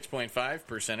is a 6.5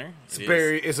 percenter. It's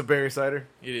a berry cider.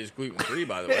 It is gluten-free,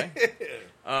 by the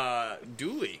way.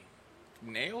 Dooley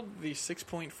nailed the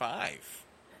 6.5.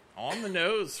 On the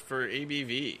nose for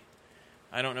ABV.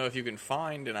 I don't know if you can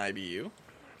find an IBU.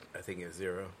 I think it's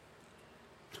 0.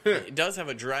 It does have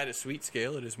a dry to sweet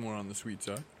scale. It is more on the sweet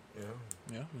side.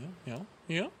 Yeah. Yeah.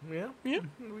 Yeah? Yeah.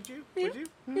 Would you? Yeah. Would you?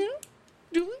 Yeah.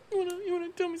 Dooley, you wanna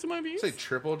tell me some IBUs? Say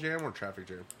triple jam or traffic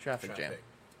jam? Traffic jam. Traffic.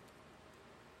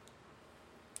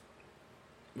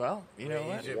 Well, you know You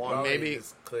what? should probably Maybe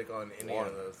just click on any One.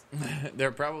 of those.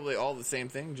 they're probably all the same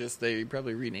thing, just they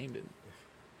probably renamed it.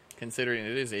 Considering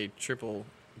it is a triple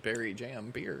berry jam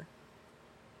beer.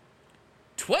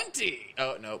 20!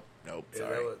 Oh, nope. Yeah,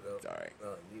 Sorry. that was- no, Sorry. no,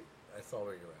 I saw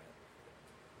where you're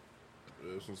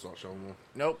at. This one's not showing one.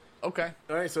 Nope. Okay.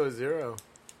 All right, so it's 0.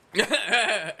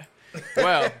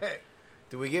 Well,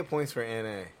 Do we get points for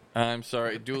NA? I'm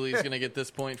sorry. Dooley's going to get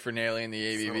this point for nailing the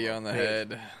ABV on the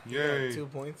head. Yay. 2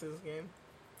 points this game?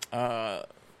 Uh,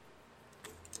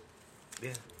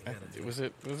 Yeah. Was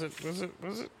it?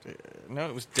 No,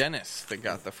 it was Dennis that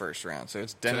got the first round. So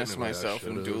it's Dennis, Technically, I myself,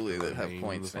 and should've Dooley that have named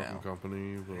points the fucking now.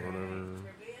 company, but whatever.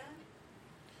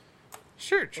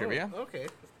 Sure, trivia. Oh, okay.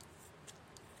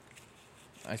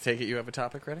 I take it you have a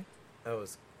topic ready? That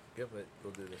was good, but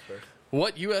we'll do this first.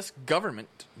 What U.S.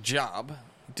 government job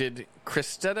did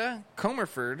Christetta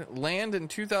Comerford land in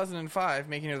 2005,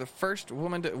 making her the first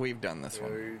woman to... We've done this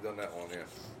one. We've done that one, yeah.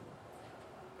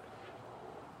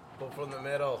 Pull from the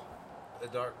middle. The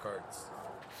dark cards.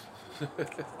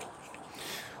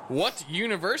 What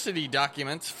university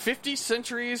documents 50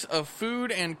 centuries of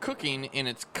food and cooking in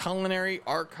its culinary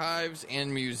archives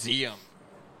and museum?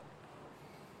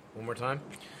 One more time.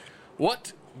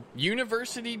 What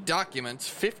university documents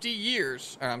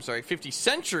 50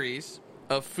 centuries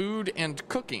of food and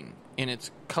cooking in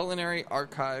its culinary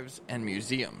archives and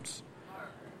museums?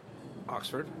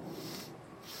 Oxford.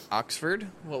 Oxford.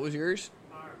 What was yours?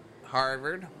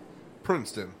 Harvard.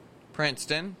 Princeton.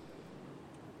 Princeton.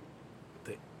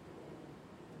 The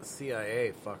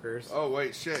CIA, fuckers. Oh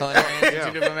wait, shit. Culinary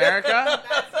Institute of America.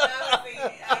 That's what I was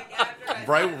thinking.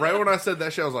 After I Right when I said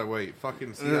that shit, I was like, wait,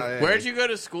 fucking CIA. Where'd you go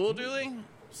to school, Dooley?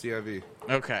 CIV.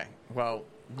 Okay. Well,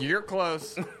 you're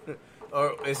close.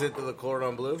 Or is it the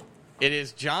Cordon Bleu? It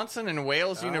is Johnson and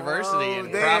Wales University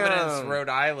in damn. Providence, Rhode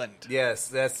Island. Yes,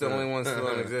 that's the only one still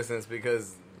in existence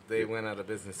because they went out of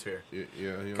business here.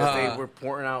 Yeah, Because they were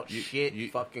pouring out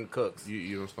fucking cooks.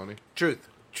 You know what's funny? Truth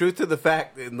to the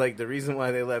fact, and, like, the reason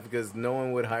why they left, because no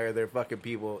one would hire their fucking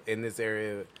people in this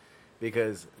area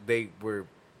because they were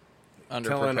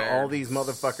telling all these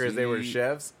motherfuckers they were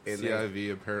chefs. And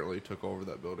CIV apparently took over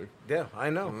that building. Yeah, I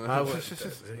know.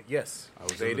 Yes, I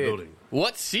was they in the did. building.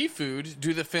 What seafood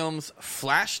do the films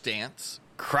Flashdance,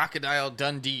 Crocodile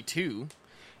Dundee 2,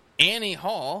 Annie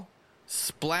Hall,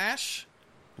 Splash,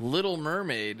 Little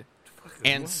Mermaid,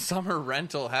 and Summer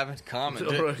Rental have in common?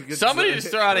 Somebody just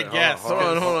throw out a guess. Hold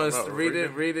on. Read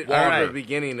it All from right. the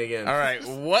beginning again. All right.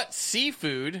 What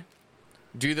seafood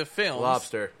do the films...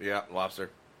 Lobster. Yeah, lobster.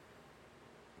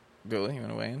 Billy, you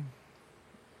want to weigh in?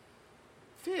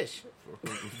 Fish.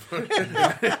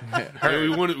 We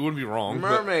wouldn't be wrong.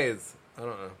 Mermaids. I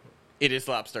don't know. It is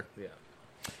lobster.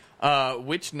 Yeah.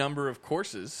 Which number of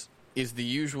courses is the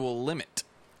usual limit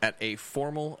at a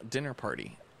formal dinner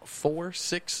party? 4,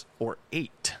 6, or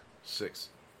 8? 6.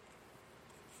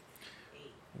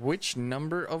 Which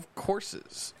number of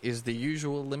courses is the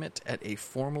usual limit at a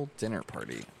formal dinner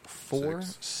party? 4,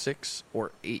 6,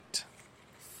 or 8?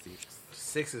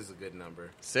 6 is a good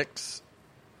number. 6.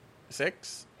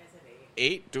 6. said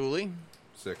 8, Dooley.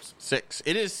 6. 6.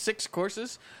 It is 6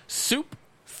 courses. Soup,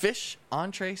 fish,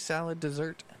 entree, salad,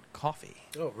 dessert, and coffee.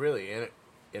 Oh, really?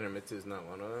 Intermitsu is not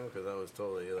one of them? Because I was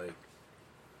totally like...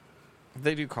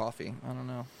 They do coffee. I don't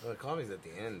know. Well, the coffee's at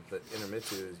the end, but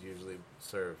intermitsu is usually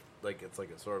served like it's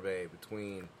like a sorbet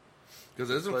between... Because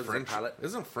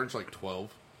isn't French like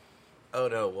 12? Oh,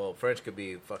 no. Well, French could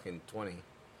be fucking 20.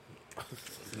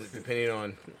 Depending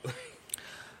on...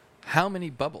 How many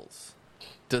bubbles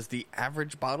does the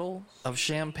average bottle of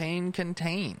champagne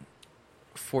contain?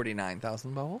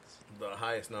 49,000 bubbles? The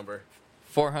highest number.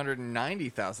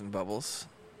 490,000 bubbles?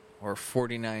 Or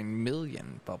 49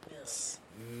 million bubbles?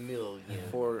 Million.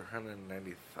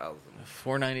 490,000.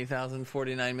 490,000,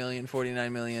 49 million,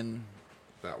 49 million,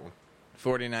 That one.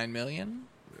 49 million?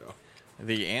 Yeah.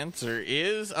 The answer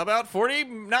is about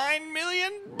 49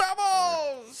 million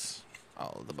bubbles!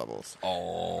 All the bubbles.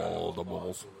 All the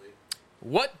bubbles.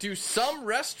 What do some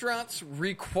restaurants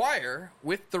require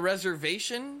with the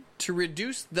reservation to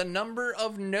reduce the number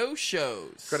of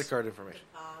no-shows? Credit card information.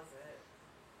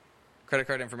 Credit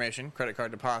card information, credit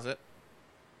card deposit.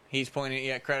 He's pointing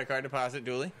at credit card deposit,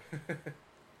 Dooley.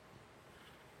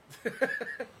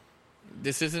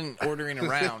 This isn't ordering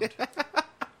around.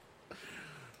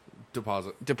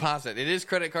 Deposit. Deposit. It is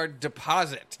credit card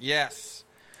deposit, yes.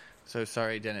 So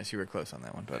sorry, Dennis, you were close on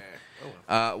that one.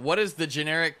 But what is the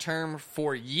generic term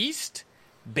for yeast,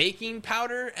 baking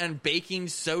powder, and baking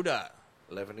soda?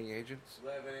 Leavening agents.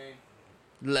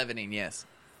 Leavening, yes.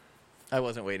 I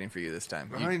wasn't waiting for you this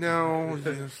time. I know.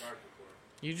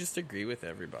 You just agree with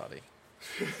everybody.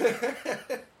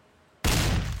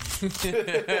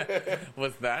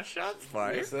 Was that shot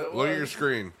fired? Yes, it Look at was. your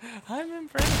screen. I'm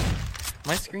impressed.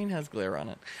 My screen has glare on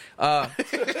it.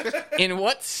 In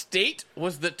what state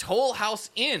was the Toll House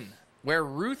Inn, where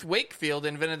Ruth Wakefield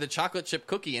invented the chocolate chip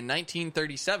cookie in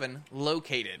 1937,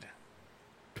 located?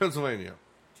 Pennsylvania.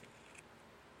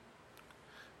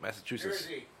 Massachusetts. I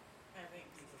think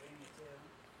Pennsylvania too.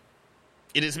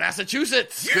 It is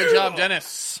Massachusetts. Yeah! Good job,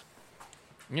 Dennis.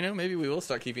 You know, maybe we will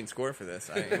start keeping score for this.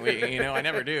 I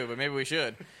never do, but maybe we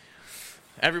should.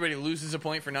 Everybody loses a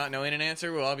point for not knowing an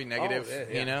answer. We'll all be negative.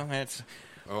 yeah. You know, it's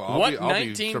Oh, I'll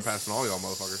be surpassing all y'all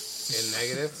motherfuckers. In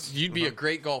negatives? you'd be a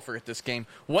great golfer at this game.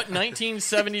 What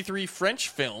 1973 French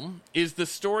film is the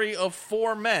story of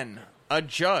four men, a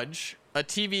judge, a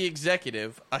TV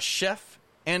executive, a chef,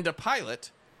 and a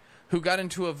pilot, who got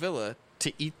into a villa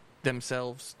to eat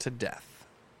themselves to death?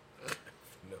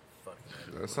 No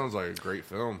fucking That sounds like a great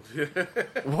film.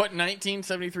 What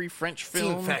 1973 French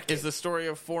film Fact is It. the story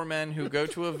of four men who go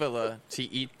to a villa to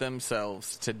eat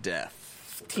themselves to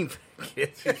death? Team Fact.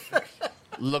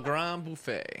 Le Grand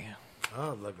Buffet.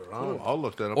 Oh, Le Grand. Oh, I'll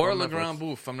look that up. Or on Le Netflix. Grand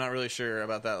Bouffe. I'm not really sure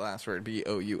about that last word.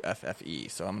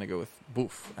 Bouffe. So I'm going to go with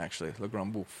bouffe, actually. Le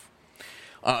Grand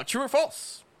Bouffe. True or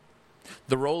false?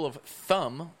 The role of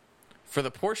thumb for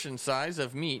the portion size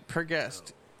of meat per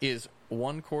guest is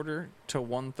 1/4 to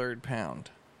 1/3 pound.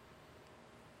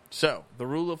 So, the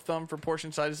rule of thumb for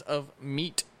portion size of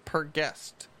meat per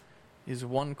guest is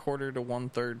 1/4 to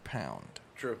 1/3 pound.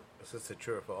 True. Is this a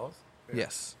true or false?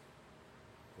 Yes.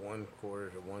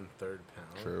 1/4 to 1/3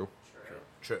 pound. True.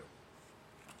 True.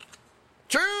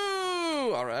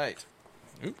 True! All right.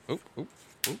 Oop,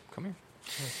 come here.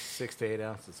 6 to 8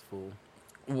 ounces full.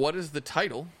 What is the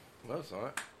title? No, it's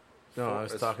not. No, I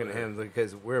was It's- talking to him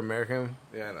because we're American,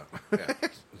 Yeah, I know. Yeah.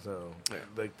 so Yeah.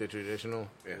 like the traditional,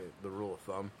 Yeah. the rule of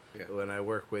thumb. Yeah. When I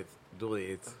work with Dooley,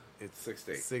 it's 6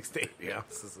 to 8. 6 to 8 Yeah.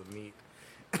 ounces of meat.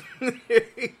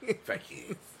 Thank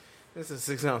you. This is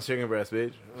 6-ounce chicken breast,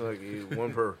 bitch. Like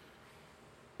one per.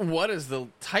 What is the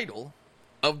title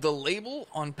of the label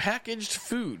on packaged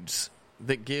foods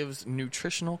that gives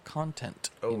nutritional content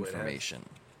Oh, it has- information?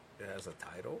 It has a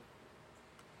title.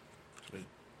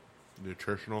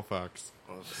 Nutritional facts.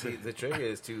 See, the trick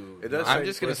is to. It does I'm say-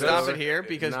 just going to it does stop it say- here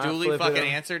because not Dooley flip it fucking up.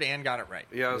 answered and got it right.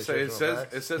 Yeah, I was saying, Nutritional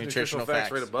facts? it says Nutritional nutritional facts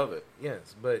facts. right above it.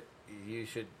 Yes, but you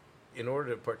should, in order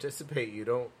to participate, you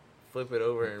don't flip it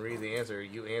over and read the answer.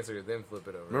 You answer, then flip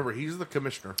it over. Remember, he's the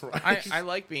commissioner. Right? I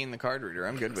like being the card reader.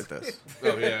 I'm good with this.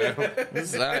 Oh yeah.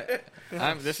 This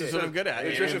is what I'm good at.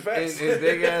 Nutrition man. facts. in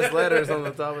big ass letters on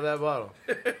the top of that bottle.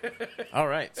 All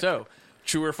right. So,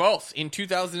 true or false? In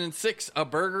 2006, a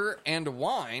burger and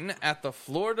wine at the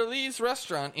Fleur de Lis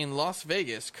restaurant in Las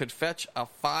Vegas could fetch a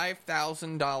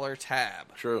 $5,000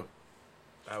 tab. True.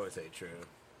 I would say true.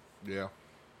 Yeah.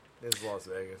 It's Las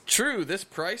Vegas. True, this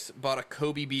price bought a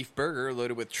Kobe beef burger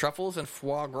loaded with truffles and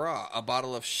foie gras, a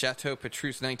bottle of Chateau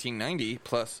Petrus 1990,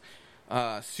 plus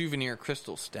souvenir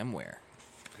crystal stemware.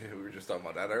 Yeah, we were just talking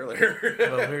about that earlier.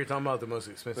 Well, we were talking about the most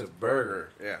expensive burger.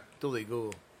 Yeah. Dooley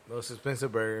Google. Most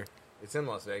expensive burger. It's in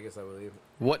Las Vegas, I believe.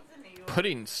 What New York.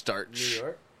 pudding New starch?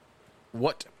 York?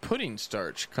 What pudding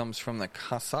starch comes from the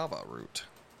cassava root?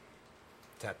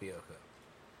 Tapioca.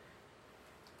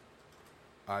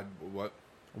 What?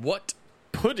 What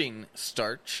pudding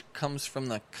starch comes from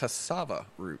the cassava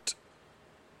root?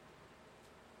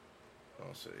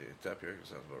 I'll see. Tapioca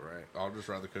sounds about right. I'll just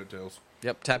ride the coattails.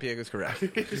 Yep, tapioca is correct.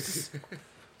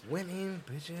 Winning,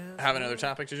 bitches. Have another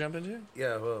topic to jump into?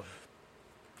 Yeah, well.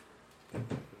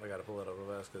 I gotta pull it up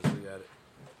real fast because we got it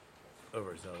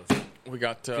overzealous. We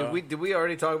got. Did we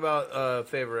already talk about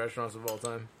favorite restaurants of all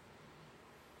time?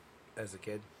 As a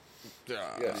kid? Yeah,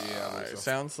 I it think so.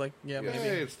 sounds like Hey, maybe.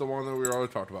 it's the one that we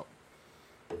already talked about.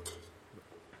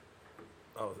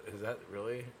 Oh, is that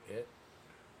really it?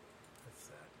 That's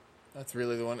sad. That's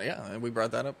really the one. Yeah, we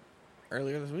brought that up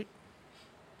earlier this week.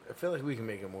 I feel like we can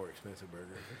make a more expensive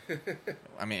burger.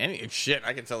 I mean,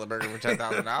 I could sell a burger for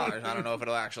 $10,000. I don't know if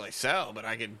it'll actually sell, but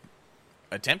I could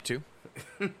attempt to.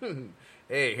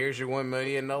 Hey, here's your $1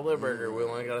 million burger. We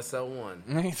only gotta sell one.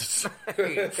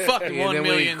 Fuck And 1 then we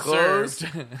million close.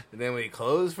 served. And then we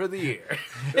close for the year.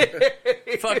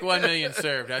 Fuck 1 million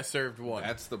served. I served one.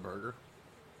 That's the burger.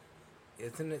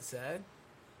 Isn't it sad?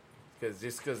 Because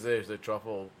there's a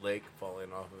truffle lake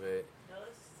falling off of it. No,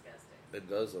 it's disgusting. It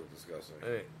does look disgusting.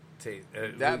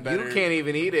 That You better- can't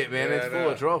even eat it, man. Yeah, It's I full know.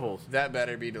 of truffles. That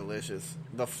better be delicious.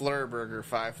 The Fleur Burger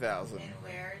 5,000. And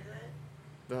where is it?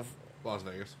 The Las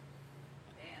Vegas.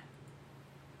 Damn.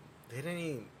 They didn't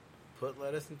even put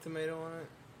lettuce and tomato on it.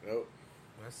 Nope.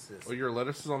 That's just Well, your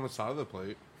lettuce is on the side of the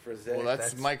plate. For well,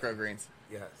 that's microgreens.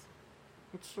 yes.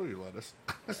 It's still your lettuce.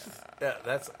 Yeah,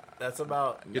 that's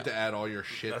about You get to add all your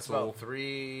shit. that's soul.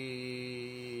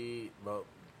 about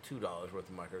 $2 worth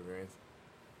of microgreens,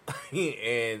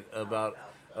 and about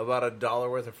 $1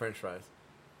 worth of French fries,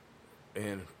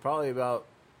 and probably about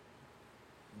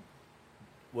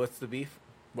what's the beef?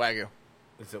 Wagyu.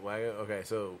 Is it Wagyu? Okay,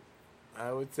 so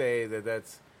I would say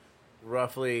that's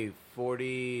roughly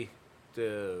 $40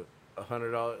 to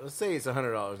 $100. Let's say it's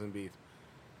 $100 in beef.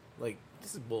 Like,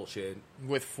 this is bullshit.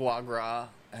 With foie gras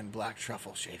and black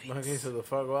truffle shavings. Okay, so the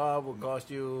foie gras will cost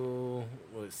you,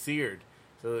 well, it's seared.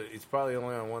 So it's probably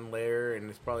only on one layer, and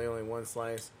it's probably only one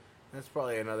slice. That's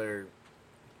probably another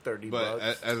 $30. But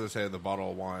as I say, the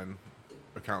bottle of wine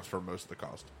accounts for most of the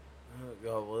cost.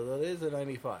 Oh, well, it is a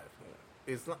 95.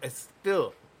 It's not. It's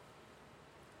still.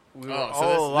 We were Oh, so all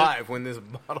this- alive when this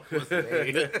bottle was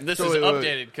made. This So is wait.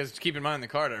 updated because keep in mind the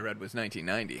card I read was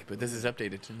 1990, but this is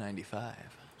updated to 95.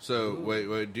 So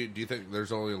wait. Do you think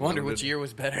there's only a Wonder limited, which year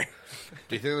was better.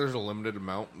 Do you think there's a limited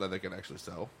amount that they can actually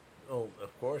sell, Oh,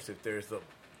 of course, if there's the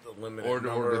limited or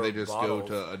number do they of just bottles.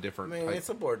 go to a different I mean, type? it's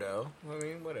a Bordeaux. I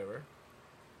mean, whatever.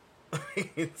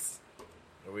 It's.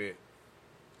 Are we?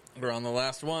 We're on the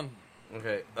last one.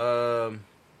 Okay.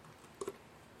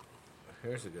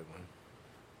 Here's a good one.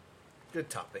 Good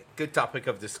topic. Good topic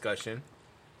of discussion.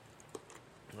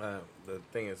 The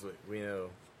thing is, we know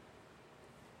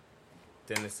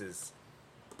Dennis is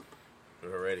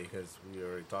already because we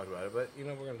already talked about it, but you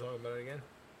know we're gonna talk about it again.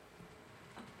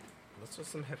 Let's do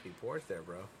some happy pours there,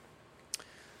 bro.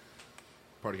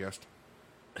 Party guest.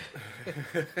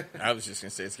 I was just gonna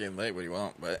say it's getting late. What do you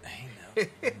want? But hey,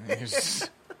 no.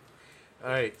 All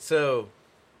right, so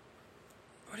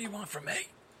What do you want from me?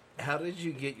 how did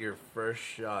you get your first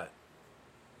shot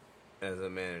as a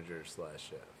manager /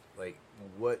 chef? Like,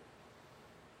 what?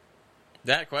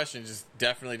 That question just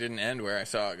definitely didn't end where I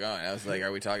saw it going. I was like,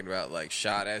 are we talking about like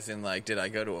shot as in like did I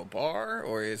go to a bar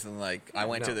or is in like I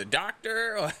went to No. the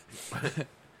doctor? Or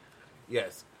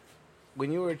Yes,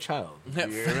 when you were a child, do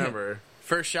you remember?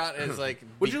 First shot is like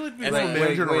Would you like to be and a then-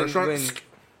 manager in a restaurant?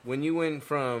 when you went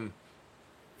from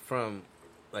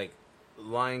like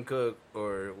line cook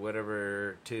or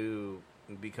whatever to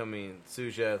becoming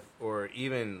sous chef or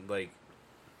even like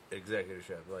executive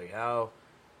chef, like how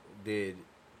did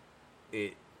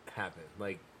it happen?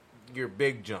 Like your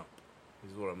big jump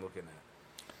is what I'm looking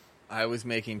at. I was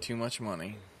making too much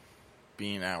money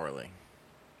being hourly.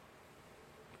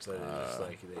 So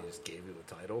they just gave you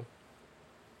the title.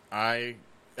 I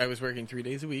was working 3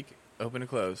 days a week, open to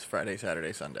close, Friday,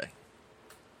 Saturday, Sunday.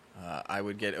 I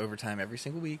would get overtime every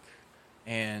single week,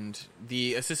 and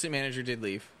the assistant manager did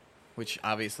leave, which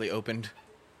obviously opened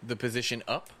the position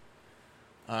up.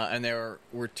 And there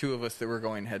were two of us that were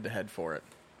going head to head for it.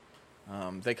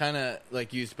 They kind of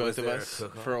like used both Was of there a us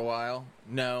cook-off? for a while.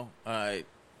 No, it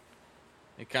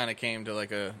kind of came to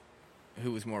like a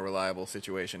who was more reliable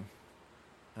situation,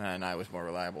 and I was more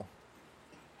reliable.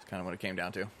 It's kind of what it came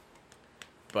down to.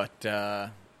 But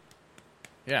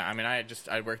yeah, I mean,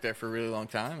 I'd worked there for a really long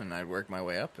time, and I'd worked my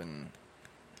way up, and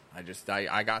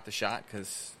I got the shot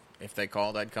because if they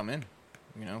called, I'd come in.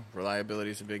 You know, reliability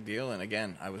is a big deal, and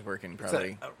again, I was working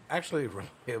probably Actually,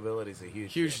 reliability is a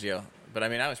huge deal. But I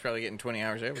mean, I was probably getting 20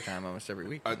 hours overtime almost every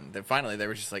week. And then finally, they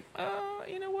were just like,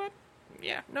 you know what?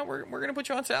 Yeah, no, we're gonna put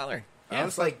you on salary. I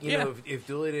was like, you yeah. know, if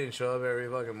Dooley didn't show up every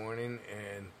fucking morning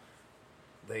and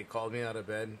they called me out of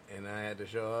bed and I had to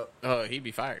show up, Oh, he'd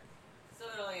be fired. So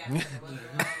yeah,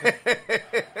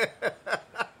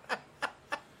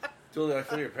 Julie, I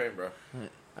feel your pain, bro.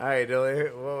 all right, Dooley,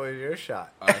 what was your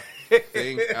shot? I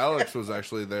think Alex was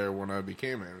actually there when I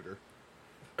became manager.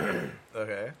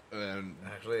 Okay, And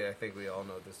actually, I think we all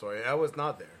know the story. I was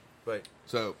not there, but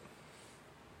so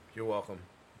you're welcome,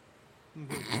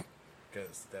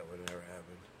 because that would never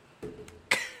happen.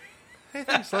 hey,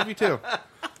 thanks, love you too.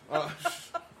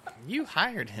 You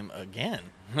hired him again.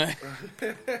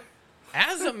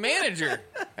 As a manager.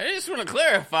 I just want to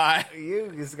clarify.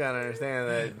 You just gotta understand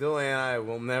that Dooley and I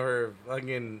will never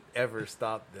fucking ever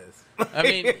stop this. I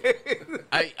mean,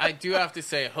 I do have to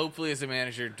say, hopefully as a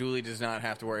manager, Dooley does not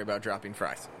have to worry about dropping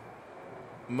fries.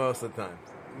 Most of the time.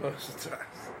 Most of the time.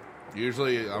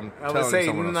 Usually, I'm I would telling say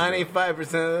someone else to do it.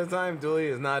 95% of the time, Dooley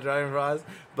is not driving fries.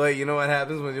 But you know what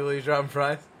happens when Dooley's driving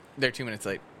fries? They're 2 minutes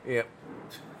late. Yep.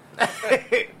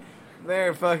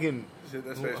 They're fucking. Hit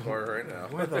that space bar right now.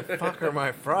 Where the fuck are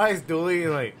my fries, Dooley?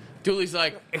 Like Dooley's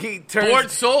like, he turns.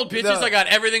 board sold, bitches. No. I got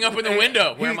everything up in the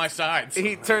window. Where are He- my sides?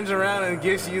 He turns around and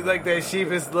gives you like that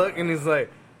sheepish look, and he's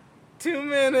like, 2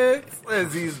 minutes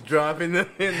as he's dropping them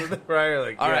into the fryer.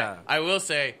 Like, All yeah. right. I will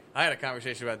say, I had a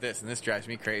conversation about this, and this drives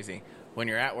me crazy. When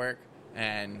you're at work,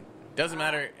 and doesn't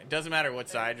matter what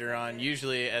side you're on.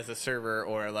 Usually, as a server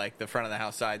or like the front of the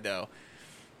house side, though,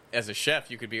 as a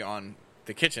chef, you could be on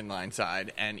the kitchen line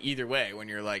side, and either way, when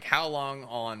you're like, how long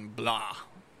on blah,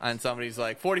 and somebody's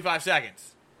like 45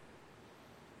 seconds,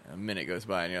 a minute goes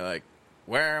by, and you're like,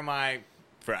 where are my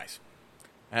fries?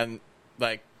 And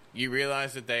like, you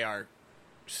realize that they are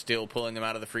still pulling them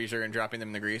out of the freezer and dropping them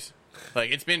in the grease.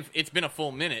 Like it's been a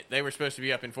full minute. They were supposed to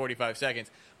be up in 45 seconds,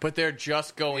 but they're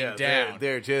just going Yeah, down.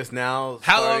 They're just now.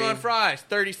 How long starting- on fries?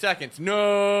 30 seconds.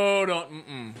 No,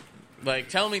 don't. Like,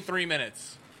 tell me 3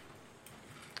 minutes.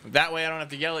 That way I don't have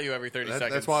to yell at you every 30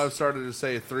 seconds. That's why I've started to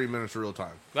say 3 minutes real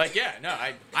time. Like, yeah, no,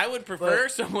 I would prefer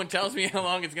someone tells me how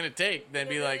long it's going to take than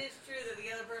be Because like... it is true that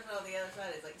the other person on the other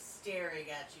side is like staring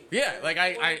at you. Yeah, like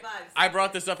I 45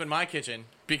 brought this up in my kitchen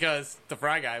because the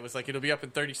fry guy was like, it'll be up in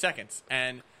 30 seconds.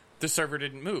 And the server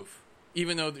didn't move.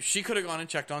 Even though she could have gone and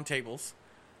checked on tables.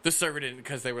 The server didn't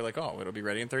because they were like, oh, it'll be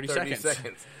ready in 30 seconds.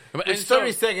 But, Which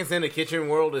 30 seconds in the kitchen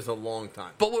world is a long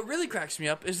time. But what really cracks me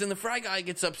up is then the fry guy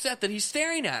gets upset that he's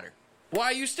staring at her. Why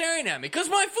are you staring at me? Because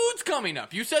my food's coming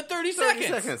up. You said 30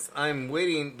 seconds. I'm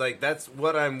waiting. Like, that's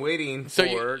what I'm waiting So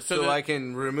for so I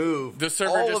can remove The server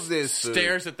all just of this food.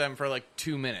 stares at them for like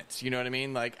 2 minutes. You know what I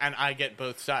mean? Like, and I get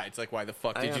both sides. Like, why the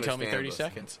fuck I did you tell me 30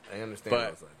 understand both seconds? sides. I understand But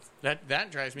both sides. that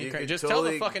drives me You crazy. could Just tell the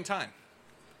totally- fucking time.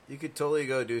 You could totally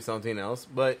go do something else,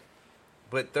 but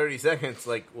 30 seconds,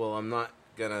 like, well, I'm not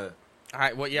gonna... All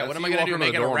right, well, yeah, That's what am I you going to do? walking Make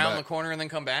it the door around back. the corner and then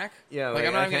come back? Yeah, like like,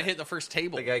 I'm not I even going to can't- hit the first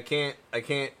table. Like, I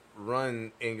can't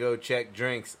run and go check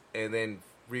drinks and then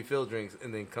refill drinks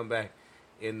and then come back.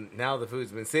 And now the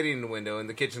food's been sitting in the window and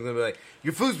the kitchen's going to be like,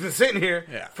 your food's been sitting here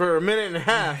for a minute and a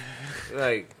half.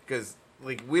 Like, because,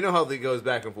 like, we know how it goes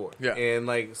back and forth. Yeah. And,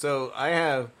 like, so I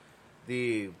have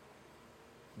the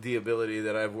ability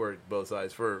that I've worked both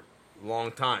sides for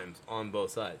long times on both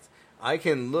sides. I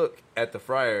can look at the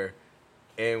fryer,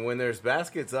 and when there's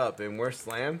baskets up and we're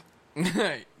slammed,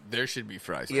 there should be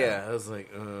fries. yeah, I was like,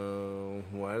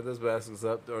 why are those baskets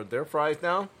up? Are there fries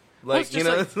now? Well, Like, it's just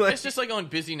you know, like, it's just like on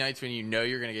busy nights when you know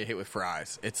you're going to get hit with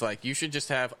fries. It's like you should just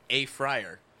have a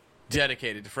fryer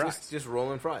dedicated to fries. just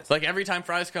rolling fries. Like every time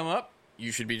fries come up,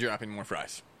 you should be dropping more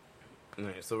fries. All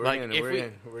right, so we're like, getting if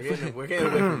we're getting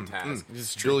away from task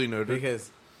It's duly noted. because.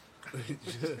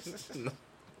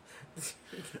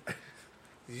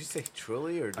 Did you say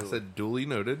truly or? I Duly? said duly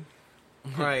noted.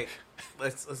 All right,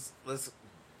 let's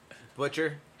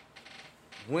Butcher.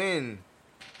 When,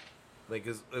 like,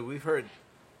 'cause we've heard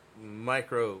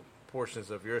micro portions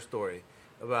of your story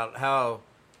about how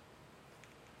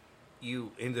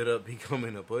you ended up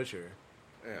becoming a butcher.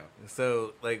 Yeah.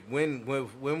 So, like, when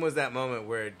was that moment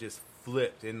where it just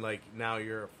flipped and, like, now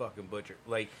you're a fucking butcher?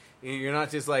 Like, you're not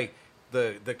just like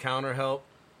the counter help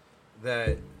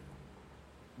that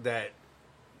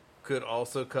could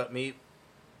also cut meat.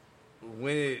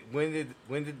 When did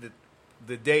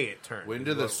the day it turned? When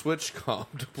did the switch come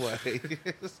to play?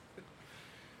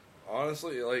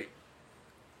 Honestly,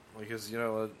 because you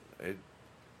know,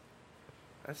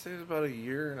 I'd say it was about a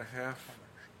year and a half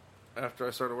after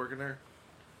I started working there.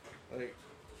 Like,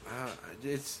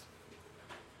 it's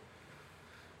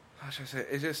how should I say?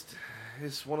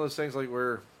 It's one of those things like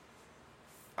where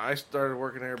I started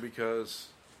working there because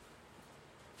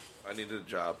I needed a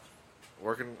job.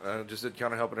 Working, just did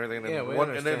counter help and everything. And Yeah, then we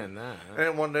understand that. And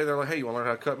then one day they're like, "Hey, you want to learn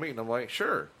how to cut meat?" And I'm like,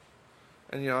 "Sure."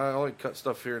 And you know, I only cut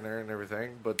stuff here and there and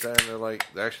everything. But then they're like,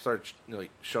 they actually started like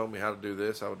showing me how to do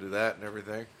this, how to do that, and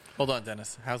everything. Hold on,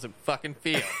 Dennis. How's it fucking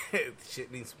feel?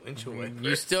 Shit needs windshield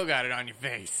You still got it on your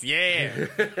face. Yeah.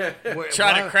 Wait,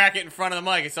 Try why- to crack it in front of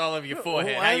the mic. It's all over your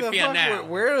forehead. Why How you the feel fuck- now?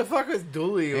 Where the fuck was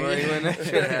Dooley when that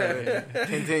shit happened?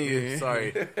 Continue.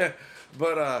 Sorry.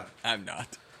 But I'm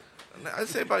not. I'd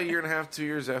say about a year and a half, 2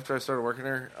 years after I started working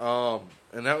there.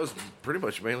 And that was pretty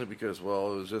much mainly because,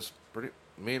 well, it was just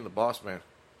me and the boss man.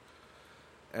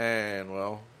 And,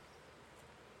 well,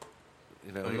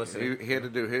 you know, he had to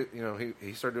do his, you know,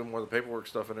 he started doing more of the paperwork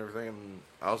stuff and everything, and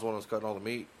I was the one that was cutting all the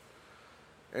meat.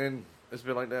 And it's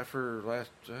been like that for the last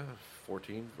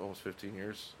 14, almost 15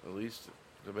 years at least.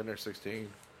 I've been there 16.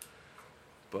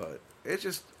 But it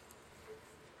just...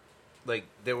 Like,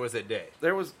 there was a day.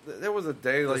 There was a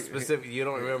day like Specific. You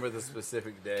don't remember the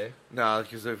specific day? Nah,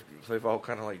 because they've all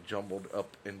kind of like jumbled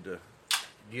up into.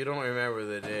 You don't remember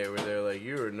the day where they're like,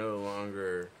 you are no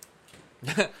longer.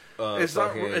 It's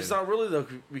not really though,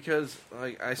 because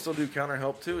like I still do counter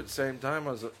help too. At the same time,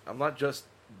 I'm not just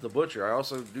the butcher. I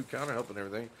also do counter help and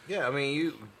everything. Yeah, I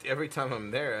mean, every time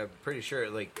I'm there, I'm pretty sure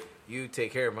like you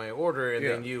take care of my order and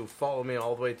then you follow me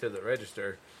all the way to the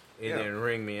register and then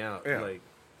ring me out. Yeah. Like,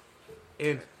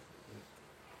 and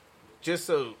just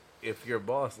so if your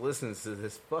boss listens to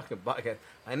this fucking podcast,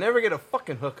 I never get a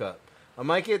fucking hookup. I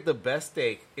might get the best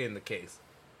steak in the case,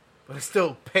 but I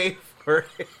still pay for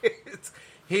it.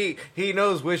 He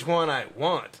knows which one I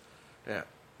want. Yeah.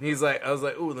 He's like, I was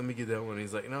like, ooh, let me get that one.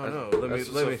 He's like, no, let me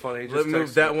so funny. He let just me move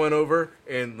texted that me. one over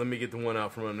and let me get the one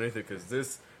out from underneath it because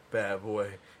bad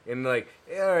boy. And like,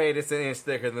 all right, it's an inch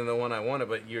thicker than the one I wanted,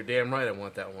 but you're damn right I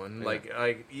want that one.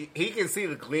 Yeah. He can see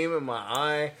the gleam in my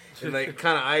eye, and like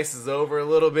kind of ices over a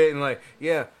little bit, and like,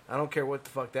 yeah, I don't care what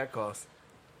the fuck that costs.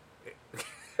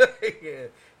 Yeah,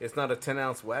 it's not a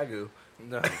 10-ounce Wagyu.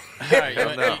 No. All right, you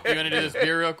want to do this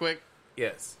beer real quick?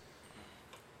 Yes.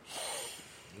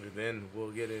 And then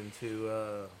we'll get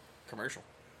into Commercial.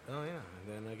 oh yeah,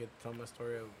 and then I get to tell my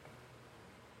story of.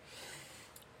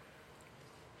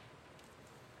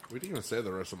 We didn't even say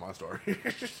the rest of my story.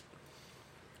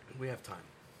 We have time.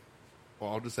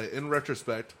 Well, I'll just say, in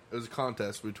retrospect, it was a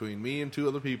contest between me and 2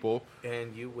 other people,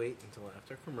 And you wait until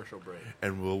after commercial break.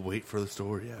 and we'll wait for the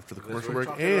story after the Because commercial we're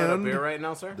break. talking about a And beer right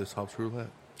now, sir? this hops roulette.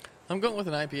 I'm going with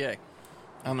an IPA.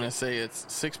 I'm going to say it's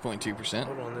 6.2%.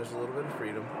 Hold on, there's a little bit of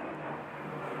freedom.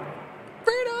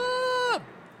 Freedom!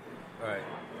 All right.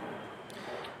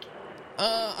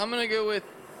 I'm going to go with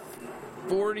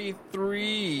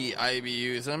 43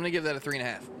 IBUs, and I'm going to give that a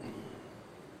 3.5.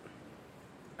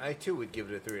 I too would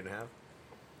give it a 3.5.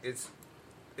 It's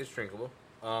drinkable.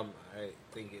 I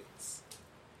think it's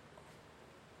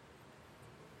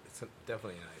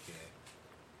definitely an IPA.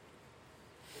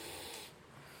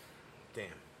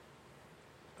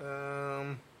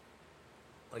 Damn.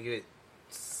 I'll give it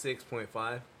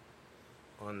 6.5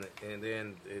 on the and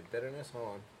then bitterness. Hold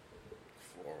on.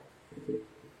 4.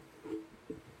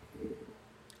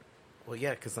 Well,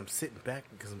 yeah, because I'm sitting back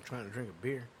because I'm trying to drink a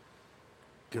beer.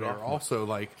 We're also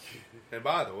like, and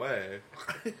by the way,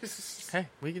 Hey,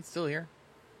 we can still hear.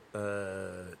 32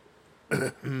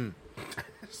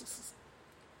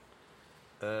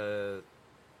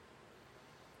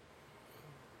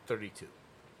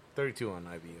 on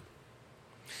IBU.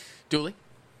 Dooley?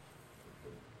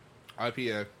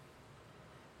 IPA.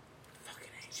 Fucking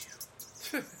hate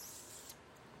you.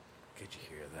 Could you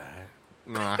hear that?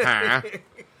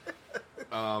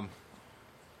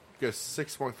 Guess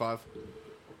 6.5.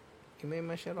 You made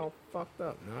my shit all fucked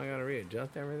up. Now I gotta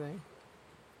readjust everything.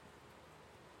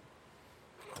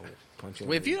 Oh, punch it.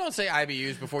 Well, if you don't say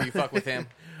IBUs before you fuck with him,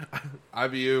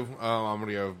 IBU, I'm going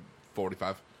to go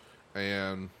 45.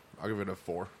 And I'll give it a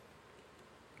 4.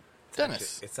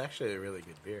 Dennis. It's actually a really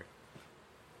good beer.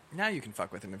 Now you can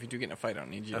fuck with him. If you do get in a fight, I don't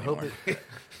need you I anymore. hope it.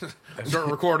 Start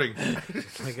recording.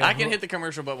 I can hit the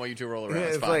commercial button while you 2 roll around. Yeah,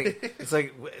 it's it's fine.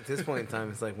 like at this point in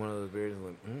time, it's like one of those beers. I'm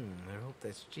like, I hope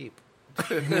that's cheap.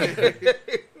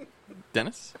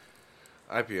 Dennis?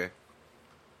 IPA.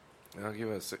 And I'll give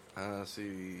it a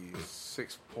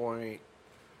 6.3.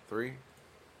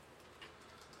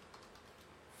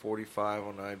 45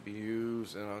 on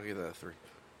IBUs, and I'll give that a 3.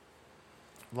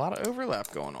 A lot of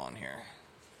overlap going on here.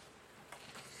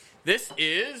 This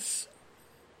is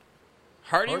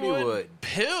Hardywood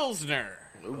Pilsner.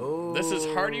 Oh. This is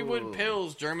Hardywood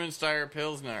Pils, German Steyr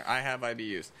Pilsner. I have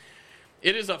IBUs.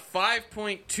 It is a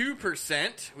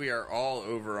 5.2%. We are all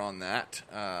over on that.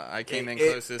 I came in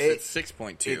closest at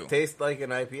 6.2. It tastes like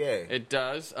an IPA. It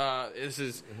does. This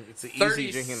is It's an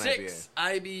easy 36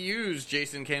 IBUs.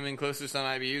 Jason came in closest on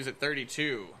IBUs at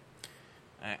 32.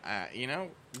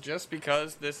 Just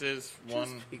because this is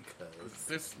one.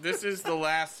 This is the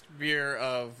last beer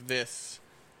of this.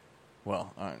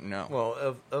 Well, no.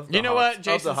 Well, of the you know hops,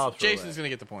 what? of the hops Jason's going to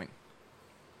get the point.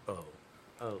 Oh,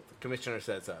 the commissioner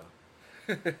said so.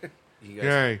 You guys,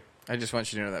 Yay. I just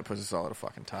want you to know that puts us all at a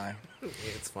fucking tie.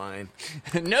 it's fine.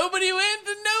 Nobody wins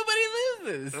and nobody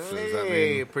loses. does that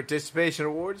Hey, mean? participation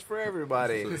awards for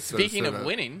everybody. Speaking so of that-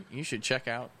 winning, you should check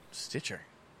out Stitcher.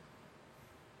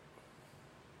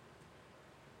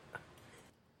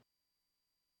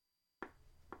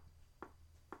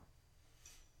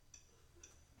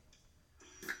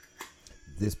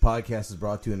 This podcast is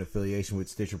brought to you in affiliation with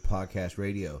Stitcher Podcast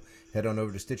Radio. Head on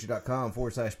over to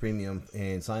Stitcher.com/premium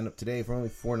and sign up today for only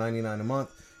 $4.99 a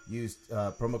month. Use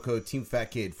promo code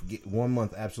TeamFatKid for get 1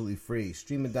 month absolutely free.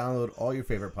 Stream and download all your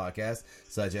favorite podcasts,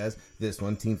 such as this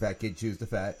one, Team Fat Kid Choose the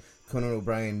Fat, Conan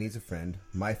O'Brien Needs a Friend,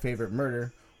 My Favorite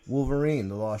Murder, Wolverine,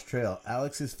 The Lost Trail,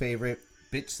 Alex's Favorite,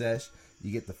 Bitch Sesh.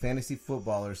 You get the Fantasy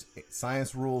Footballers,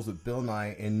 Science Rules with Bill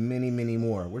Nye, and many, many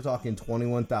more. We're talking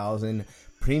 21,000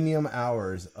 premium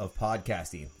hours of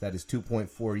podcasting. That is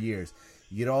 2.4 years.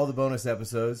 You get all the bonus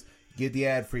episodes. You get the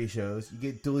ad-free shows. You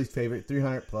get Dooley's favorite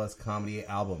 300-plus comedy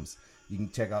albums. You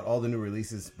can check out all the new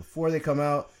releases before they come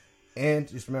out. And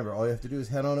just remember, all you have to do is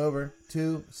head on over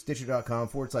to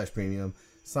Stitcher.com/premium.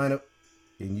 Sign up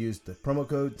and use the promo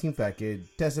code TeamFatKid.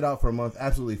 Test it out for a month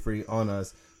absolutely free on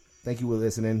us. Thank you for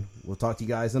listening. We'll talk to you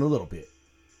guys in a little bit.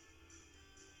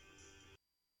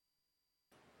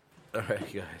 All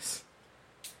right, guys.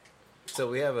 So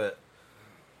we have a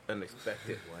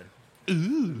unexpected one.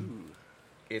 Ooh.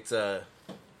 It's a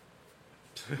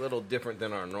a little different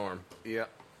than our norm. Yeah.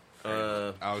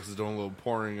 Alex is doing a little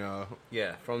pouring.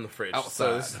 Yeah, from the fridge.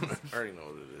 Outside. So I already know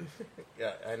what it is.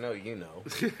 yeah, I know you know.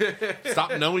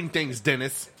 Stop knowing things,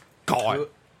 Dennis. God.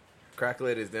 Crackle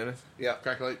it is Dennis. Yeah.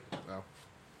 Calculate. Oh.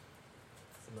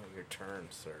 It's not your turn,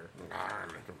 sir.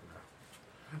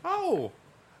 Oh.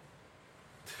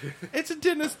 It's a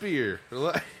Dennis beer.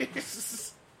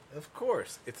 Of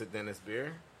course, it's a Dennis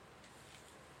beer.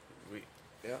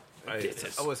 Yeah.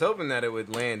 I was hoping that it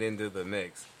would land into the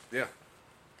mix, Yeah.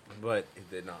 but it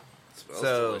did not. Smells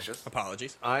So- delicious.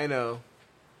 Apologies. I know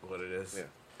what it is. Yeah.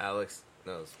 Alex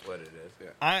knows what it is.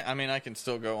 Yeah. I mean, I can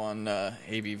still go on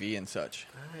ABV and such.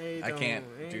 I can't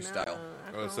do style.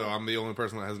 So I'm the only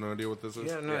person that has no idea what this is?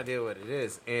 You have no idea what it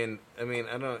is, and I mean,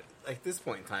 I don't like this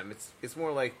point in time. It's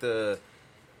more like the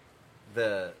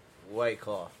White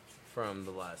Claw from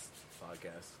the last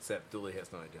podcast. Except Dooley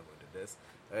has no idea what it is.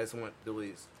 I just want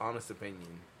Dooley's honest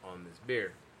opinion on this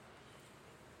beer.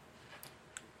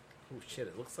 Oh shit!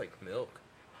 It looks like milk.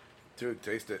 Dude,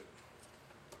 taste it.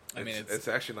 I mean, it's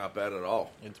actually not bad at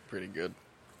all. It's pretty good.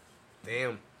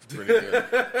 Damn. It's pretty good.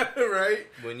 Right?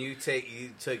 When you take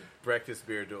breakfast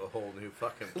beer to a whole new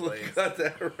fucking place, Got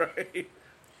that right.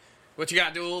 What you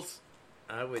got, Duels?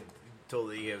 I would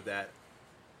totally give that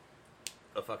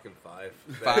a fucking 5.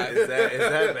 5? Is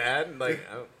that bad? Like,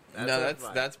 No,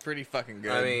 fine. that's pretty fucking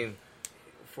good. I mean,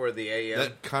 for the AM,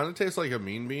 That kind of tastes like a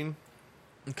mean bean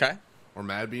okay. or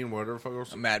mad bean, whatever the fuck it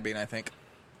was. A Mad Bean, I think.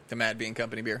 The Mad Bean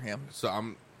Company beer, yeah. So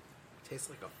I'm. tastes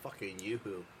like a fucking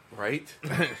Yoo-hoo. Right?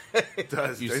 It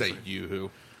does. You Tastes say like- Yoo-hoo.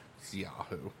 It's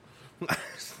Yahoo.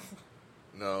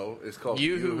 No, it's called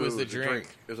Yoo-hoo was the It's a drink.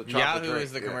 It was a chocolate Yahoo drink.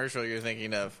 is the yeah. commercial you're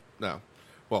thinking of. No.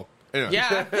 Well, anyway.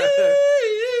 Yeah.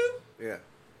 Yeah.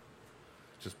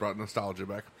 Just brought nostalgia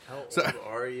back. How So- old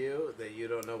are you that you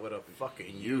don't know what a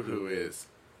fucking Yoo-hoo Yoo-hoo is?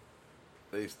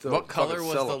 They still What color fucking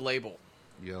was sell the it. label?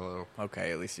 Yellow.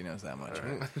 Okay, at least he knows that much.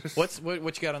 What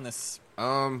you got on this?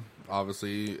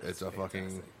 Obviously, it's a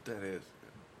fucking. That is.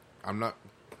 I'm not.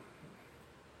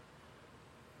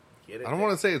 Get it? I don't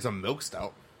want to say it's a milk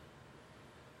stout.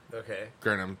 Okay.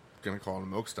 Granted, I'm gonna call it a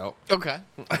milk stout. Okay.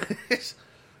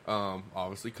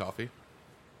 Obviously coffee.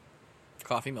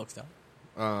 Coffee, milk stout.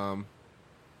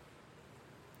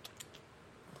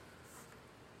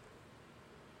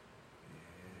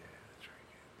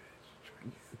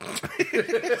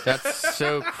 That's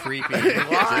so creepy.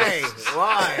 Why?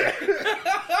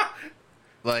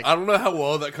 Like, I don't know how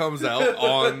well that comes out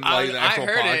on like the actual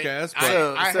heard it. podcast,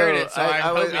 I but heard it, so I'm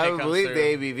hoping I it would comes believe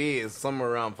through. the ABV is somewhere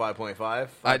around 5.5,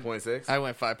 5.6. I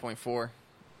went 5.4.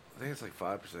 I think it's like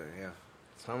 5%, yeah.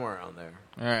 Somewhere around there.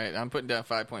 All right, I'm putting down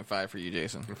 5.5 for you,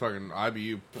 Jason. fucking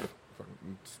IBU,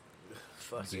 fucking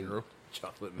Fucking 0.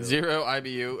 chocolate milk. 0 IBU.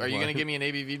 Are you What? going to give me an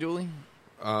ABV, Dooley?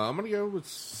 I'm gonna go with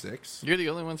 6. You're the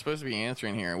only one supposed to be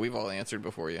answering here. We've all answered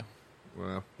before you.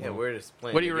 Well, Yeah, we're just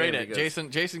playing. What do you the rate game it? because-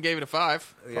 Jason gave it a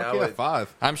 5. Yeah, fuck I yeah, would-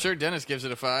 5. I'm sure Dennis gives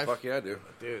it a 5. Fuck yeah, I do.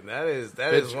 dude, that is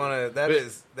Bitch. one of that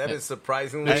is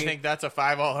surprisingly. I think that's a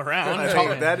 5 all around. I Talk-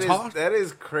 think that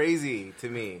is crazy to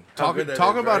me. Talk good that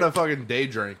talk is, about right? a fucking day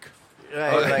drink.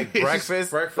 Like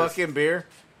breakfast, breakfast. fucking beer.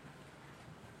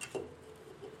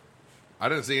 I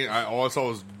didn't see it. All I saw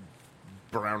was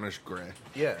brownish gray.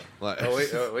 Yeah. Like, Oh,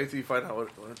 wait till you find out what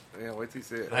yeah, wait till you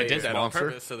see it. I did that on Sponsor?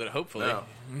 purpose so that hopefully...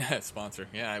 No. Sponsor.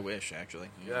 Yeah, I wish, actually.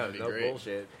 Yeah, That'd be no great.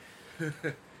 bullshit.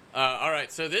 All right,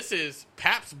 so this is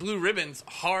Pabst Blue Ribbon's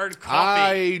hard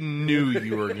coffee. I knew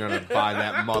you were gonna buy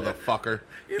that motherfucker.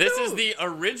 This is the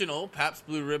original Pabst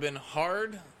Blue Ribbon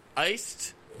hard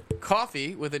iced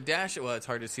coffee with a dash. Well, it's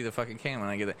hard to see the fucking can when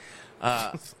I get it.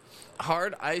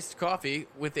 Hard iced coffee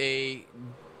with a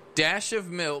dash of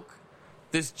milk.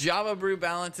 This Java brew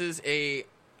balances a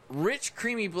rich,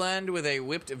 creamy blend with a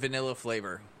whipped vanilla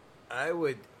flavor. I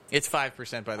would It's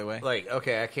 5%, by the way.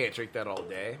 okay. I can't drink that all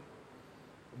day,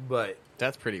 but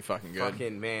That's pretty fucking good.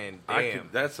 fucking man, I damn.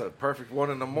 could, that's a perfect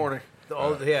one in the morning.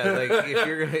 Yeah, like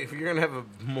if you're gonna have a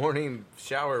morning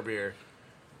shower beer,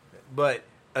 but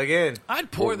again,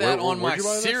 I'd pour Where- that where- on where'd my you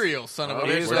buy this? cereal, son of a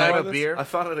is bitch. that a this? beer? I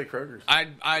found it at Kroger's. I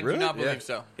do Really? not believe Yeah.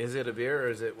 so. Is it a beer or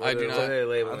is it? What I do what not. are they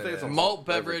labeling I think it it's a as? Malt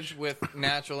beverage with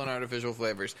natural and artificial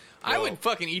flavors. I would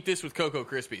fucking eat this with Cocoa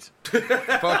Krispies.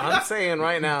 I'm saying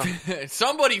right now,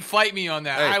 Somebody fight me on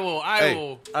that. Hey, I will.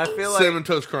 hey. I feel like Cinnamon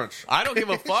Toast Crunch. I don't give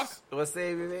a fuck. what's the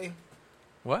ABV?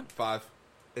 What? 5.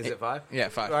 Is it 5? Yeah,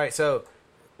 5. All right, so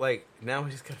like now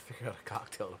we just gotta figure out a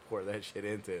cocktail to pour that shit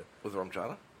into. With rum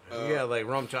chata? Yeah, like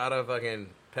rum chata, fucking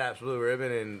Pabst Blue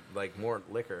Ribbon, and like more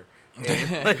liquor,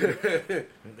 and,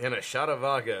 and a shot of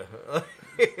vodka.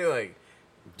 Like,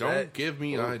 Don't that- give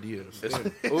me ideas.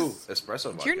 Ooh,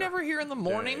 espresso vodka. You're never here in the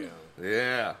morning.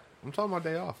 Yeah. I'm talking my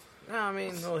day off. No, I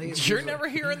mean, well, You're never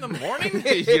here in the morning?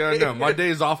 Yeah, I know. My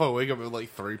days off, I wake up at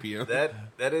like 3 p.m.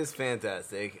 That is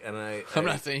fantastic, and I'm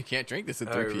not saying you can't drink this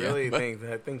at 3 p.m. I really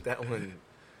but- think that one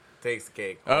takes the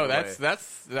cake. Oh, all the way.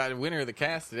 that's that winner of the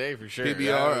cast today for sure.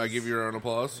 PBR, I give you your own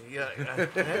applause. Yeah,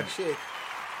 that shit.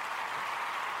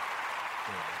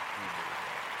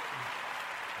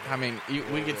 I mean,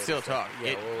 we could still talk.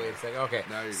 Yeah, we'll wait a second. Okay,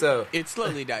 Now you're so It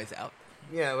slowly dies out.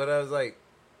 yeah, but I was like,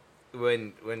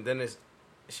 when Dennis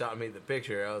shot me the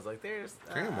picture, I was like, "There's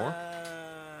Can I get more?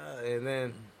 And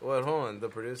then, well, hold on, the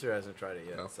producer hasn't tried it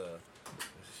yet, No. so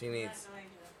she needs.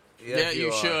 Yeah, Yes, you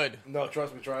are. should. No,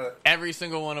 trust me, try it. Every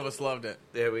single one of us loved it.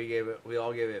 Yeah, we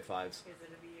all gave it 5s. Is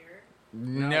it a beer?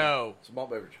 No. It's a malt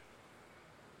beverage.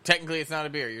 Technically, it's not a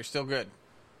beer. You're still good.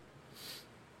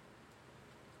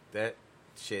 That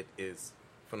shit is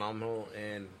phenomenal,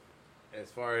 and as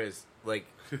far as like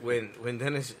when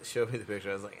Dennis showed me the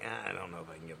picture, I was like, I don't know if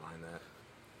I can get behind that.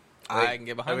 I can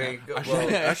get behind that.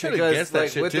 I should have because, guessed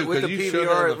that shit with too. the, with the 'cause you showed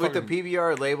that on PBR with the fucking-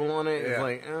 PBR label on it, it's Yeah.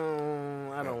 like,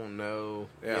 oh, I don't know.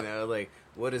 Yeah. You know, like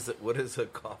what is a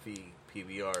coffee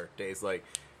PBR taste like?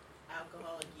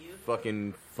 Alcoholic youth.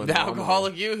 Fucking The phenomenal.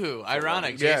 alcoholic yoo-hoo.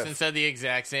 Ironic. Yes. Jason said the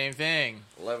exact same thing.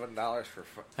 $11 for.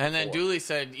 And then 4. Dooley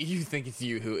said, you think it's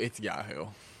yoo-hoo. It's Yahoo.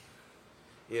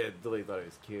 Yeah, Dilly thought it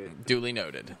was cute. Duly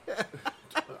noted.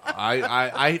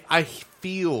 I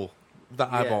feel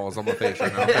the eyeballs on my face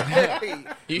right now.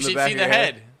 You the should back see of the your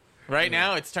head. head? Right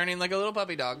now, it's turning like a little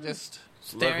puppy dog, just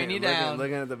staring you down.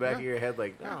 looking at the back of your head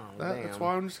like, oh, damn. That's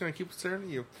why I'm just gonna keep staring at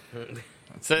you.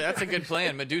 So that's a good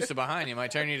plan. Medusa behind you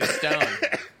might turn you to stone.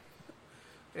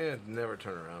 Yeah, never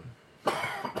turn around.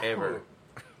 Ever.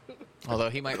 Although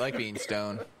he might like being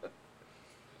stoned.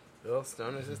 Well,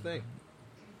 stone is his thing.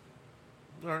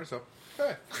 All right, so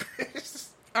hey.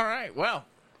 All right. Well,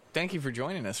 thank you for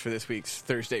joining us for this week's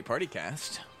Thursday Party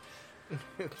Cast.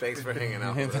 Thanks for hanging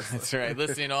out with us. That's right.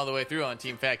 Listening all the way through on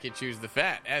Team Fat Kid Choose the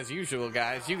Fat. As usual,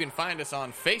 guys, you can find us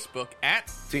on Facebook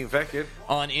at, Team Fat Kid,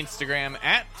 on Instagram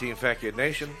at, Team Fat Kid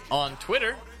Nation, on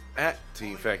Twitter, at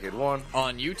Team Fat Kid 1,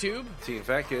 on YouTube, Team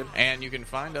Fat Kid. and you can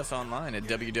find us online at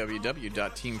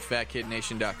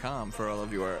www.teamfatkidnation.com for all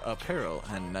of your apparel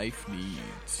and knife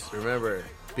needs. Remember,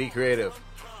 be creative.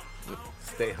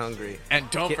 Stay hungry. And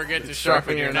don't Get- forget to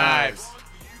sharpen your knives.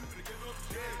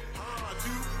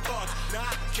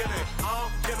 Not kidding, I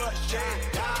don't give a shit.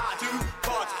 Two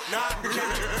bucks, not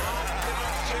kidding.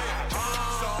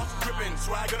 Sauce dripping,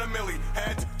 swag of a milli,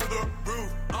 head to the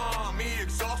roof. Me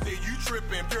exhausted, you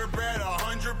tripping, purebred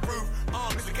 100 proof.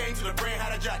 Mr. Kane to the brain,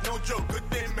 had a jack, no joke. Good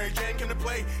thing Mary Jane came to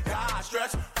play.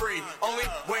 Stress free, only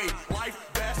way, life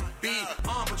best be.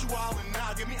 But you all and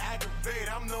now get me aggravated.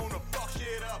 I'm known to fuck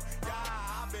shit up.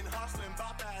 I've been hustling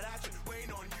about that action,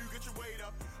 waiting on you, get your weight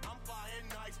up. I'm flying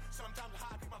nights, sometimes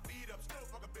high, pick my feet up, still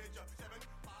fuck a bitch up. 7,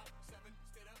 5, 7,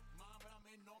 stay up, mom, but I'm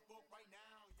in Norfolk right now.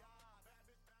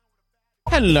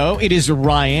 Hello, it is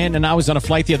Ryan, and I was on a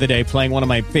flight the other day playing one of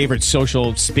my favorite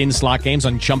social spin slot games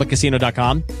on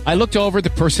ChumbaCasino.com. I looked over at the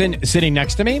person sitting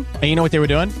next to me, and you know what they were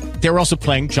doing? They were also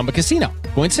playing Chumba Casino.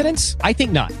 Coincidence? I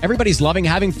think not. Everybody's loving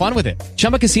having fun with it.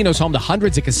 Chumba Casino is home to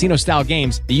hundreds of casino-style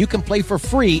games that you can play for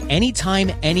free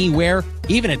anytime, anywhere,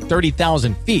 even at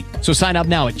 30,000 feet. So sign up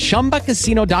now at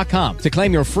ChumbaCasino.com to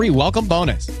claim your free welcome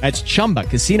bonus. That's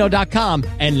ChumbaCasino.com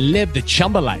and live the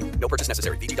Chumba life. No purchase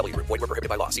necessary. VGW Group. Void where prohibited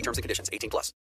by law. See terms and conditions. 18+.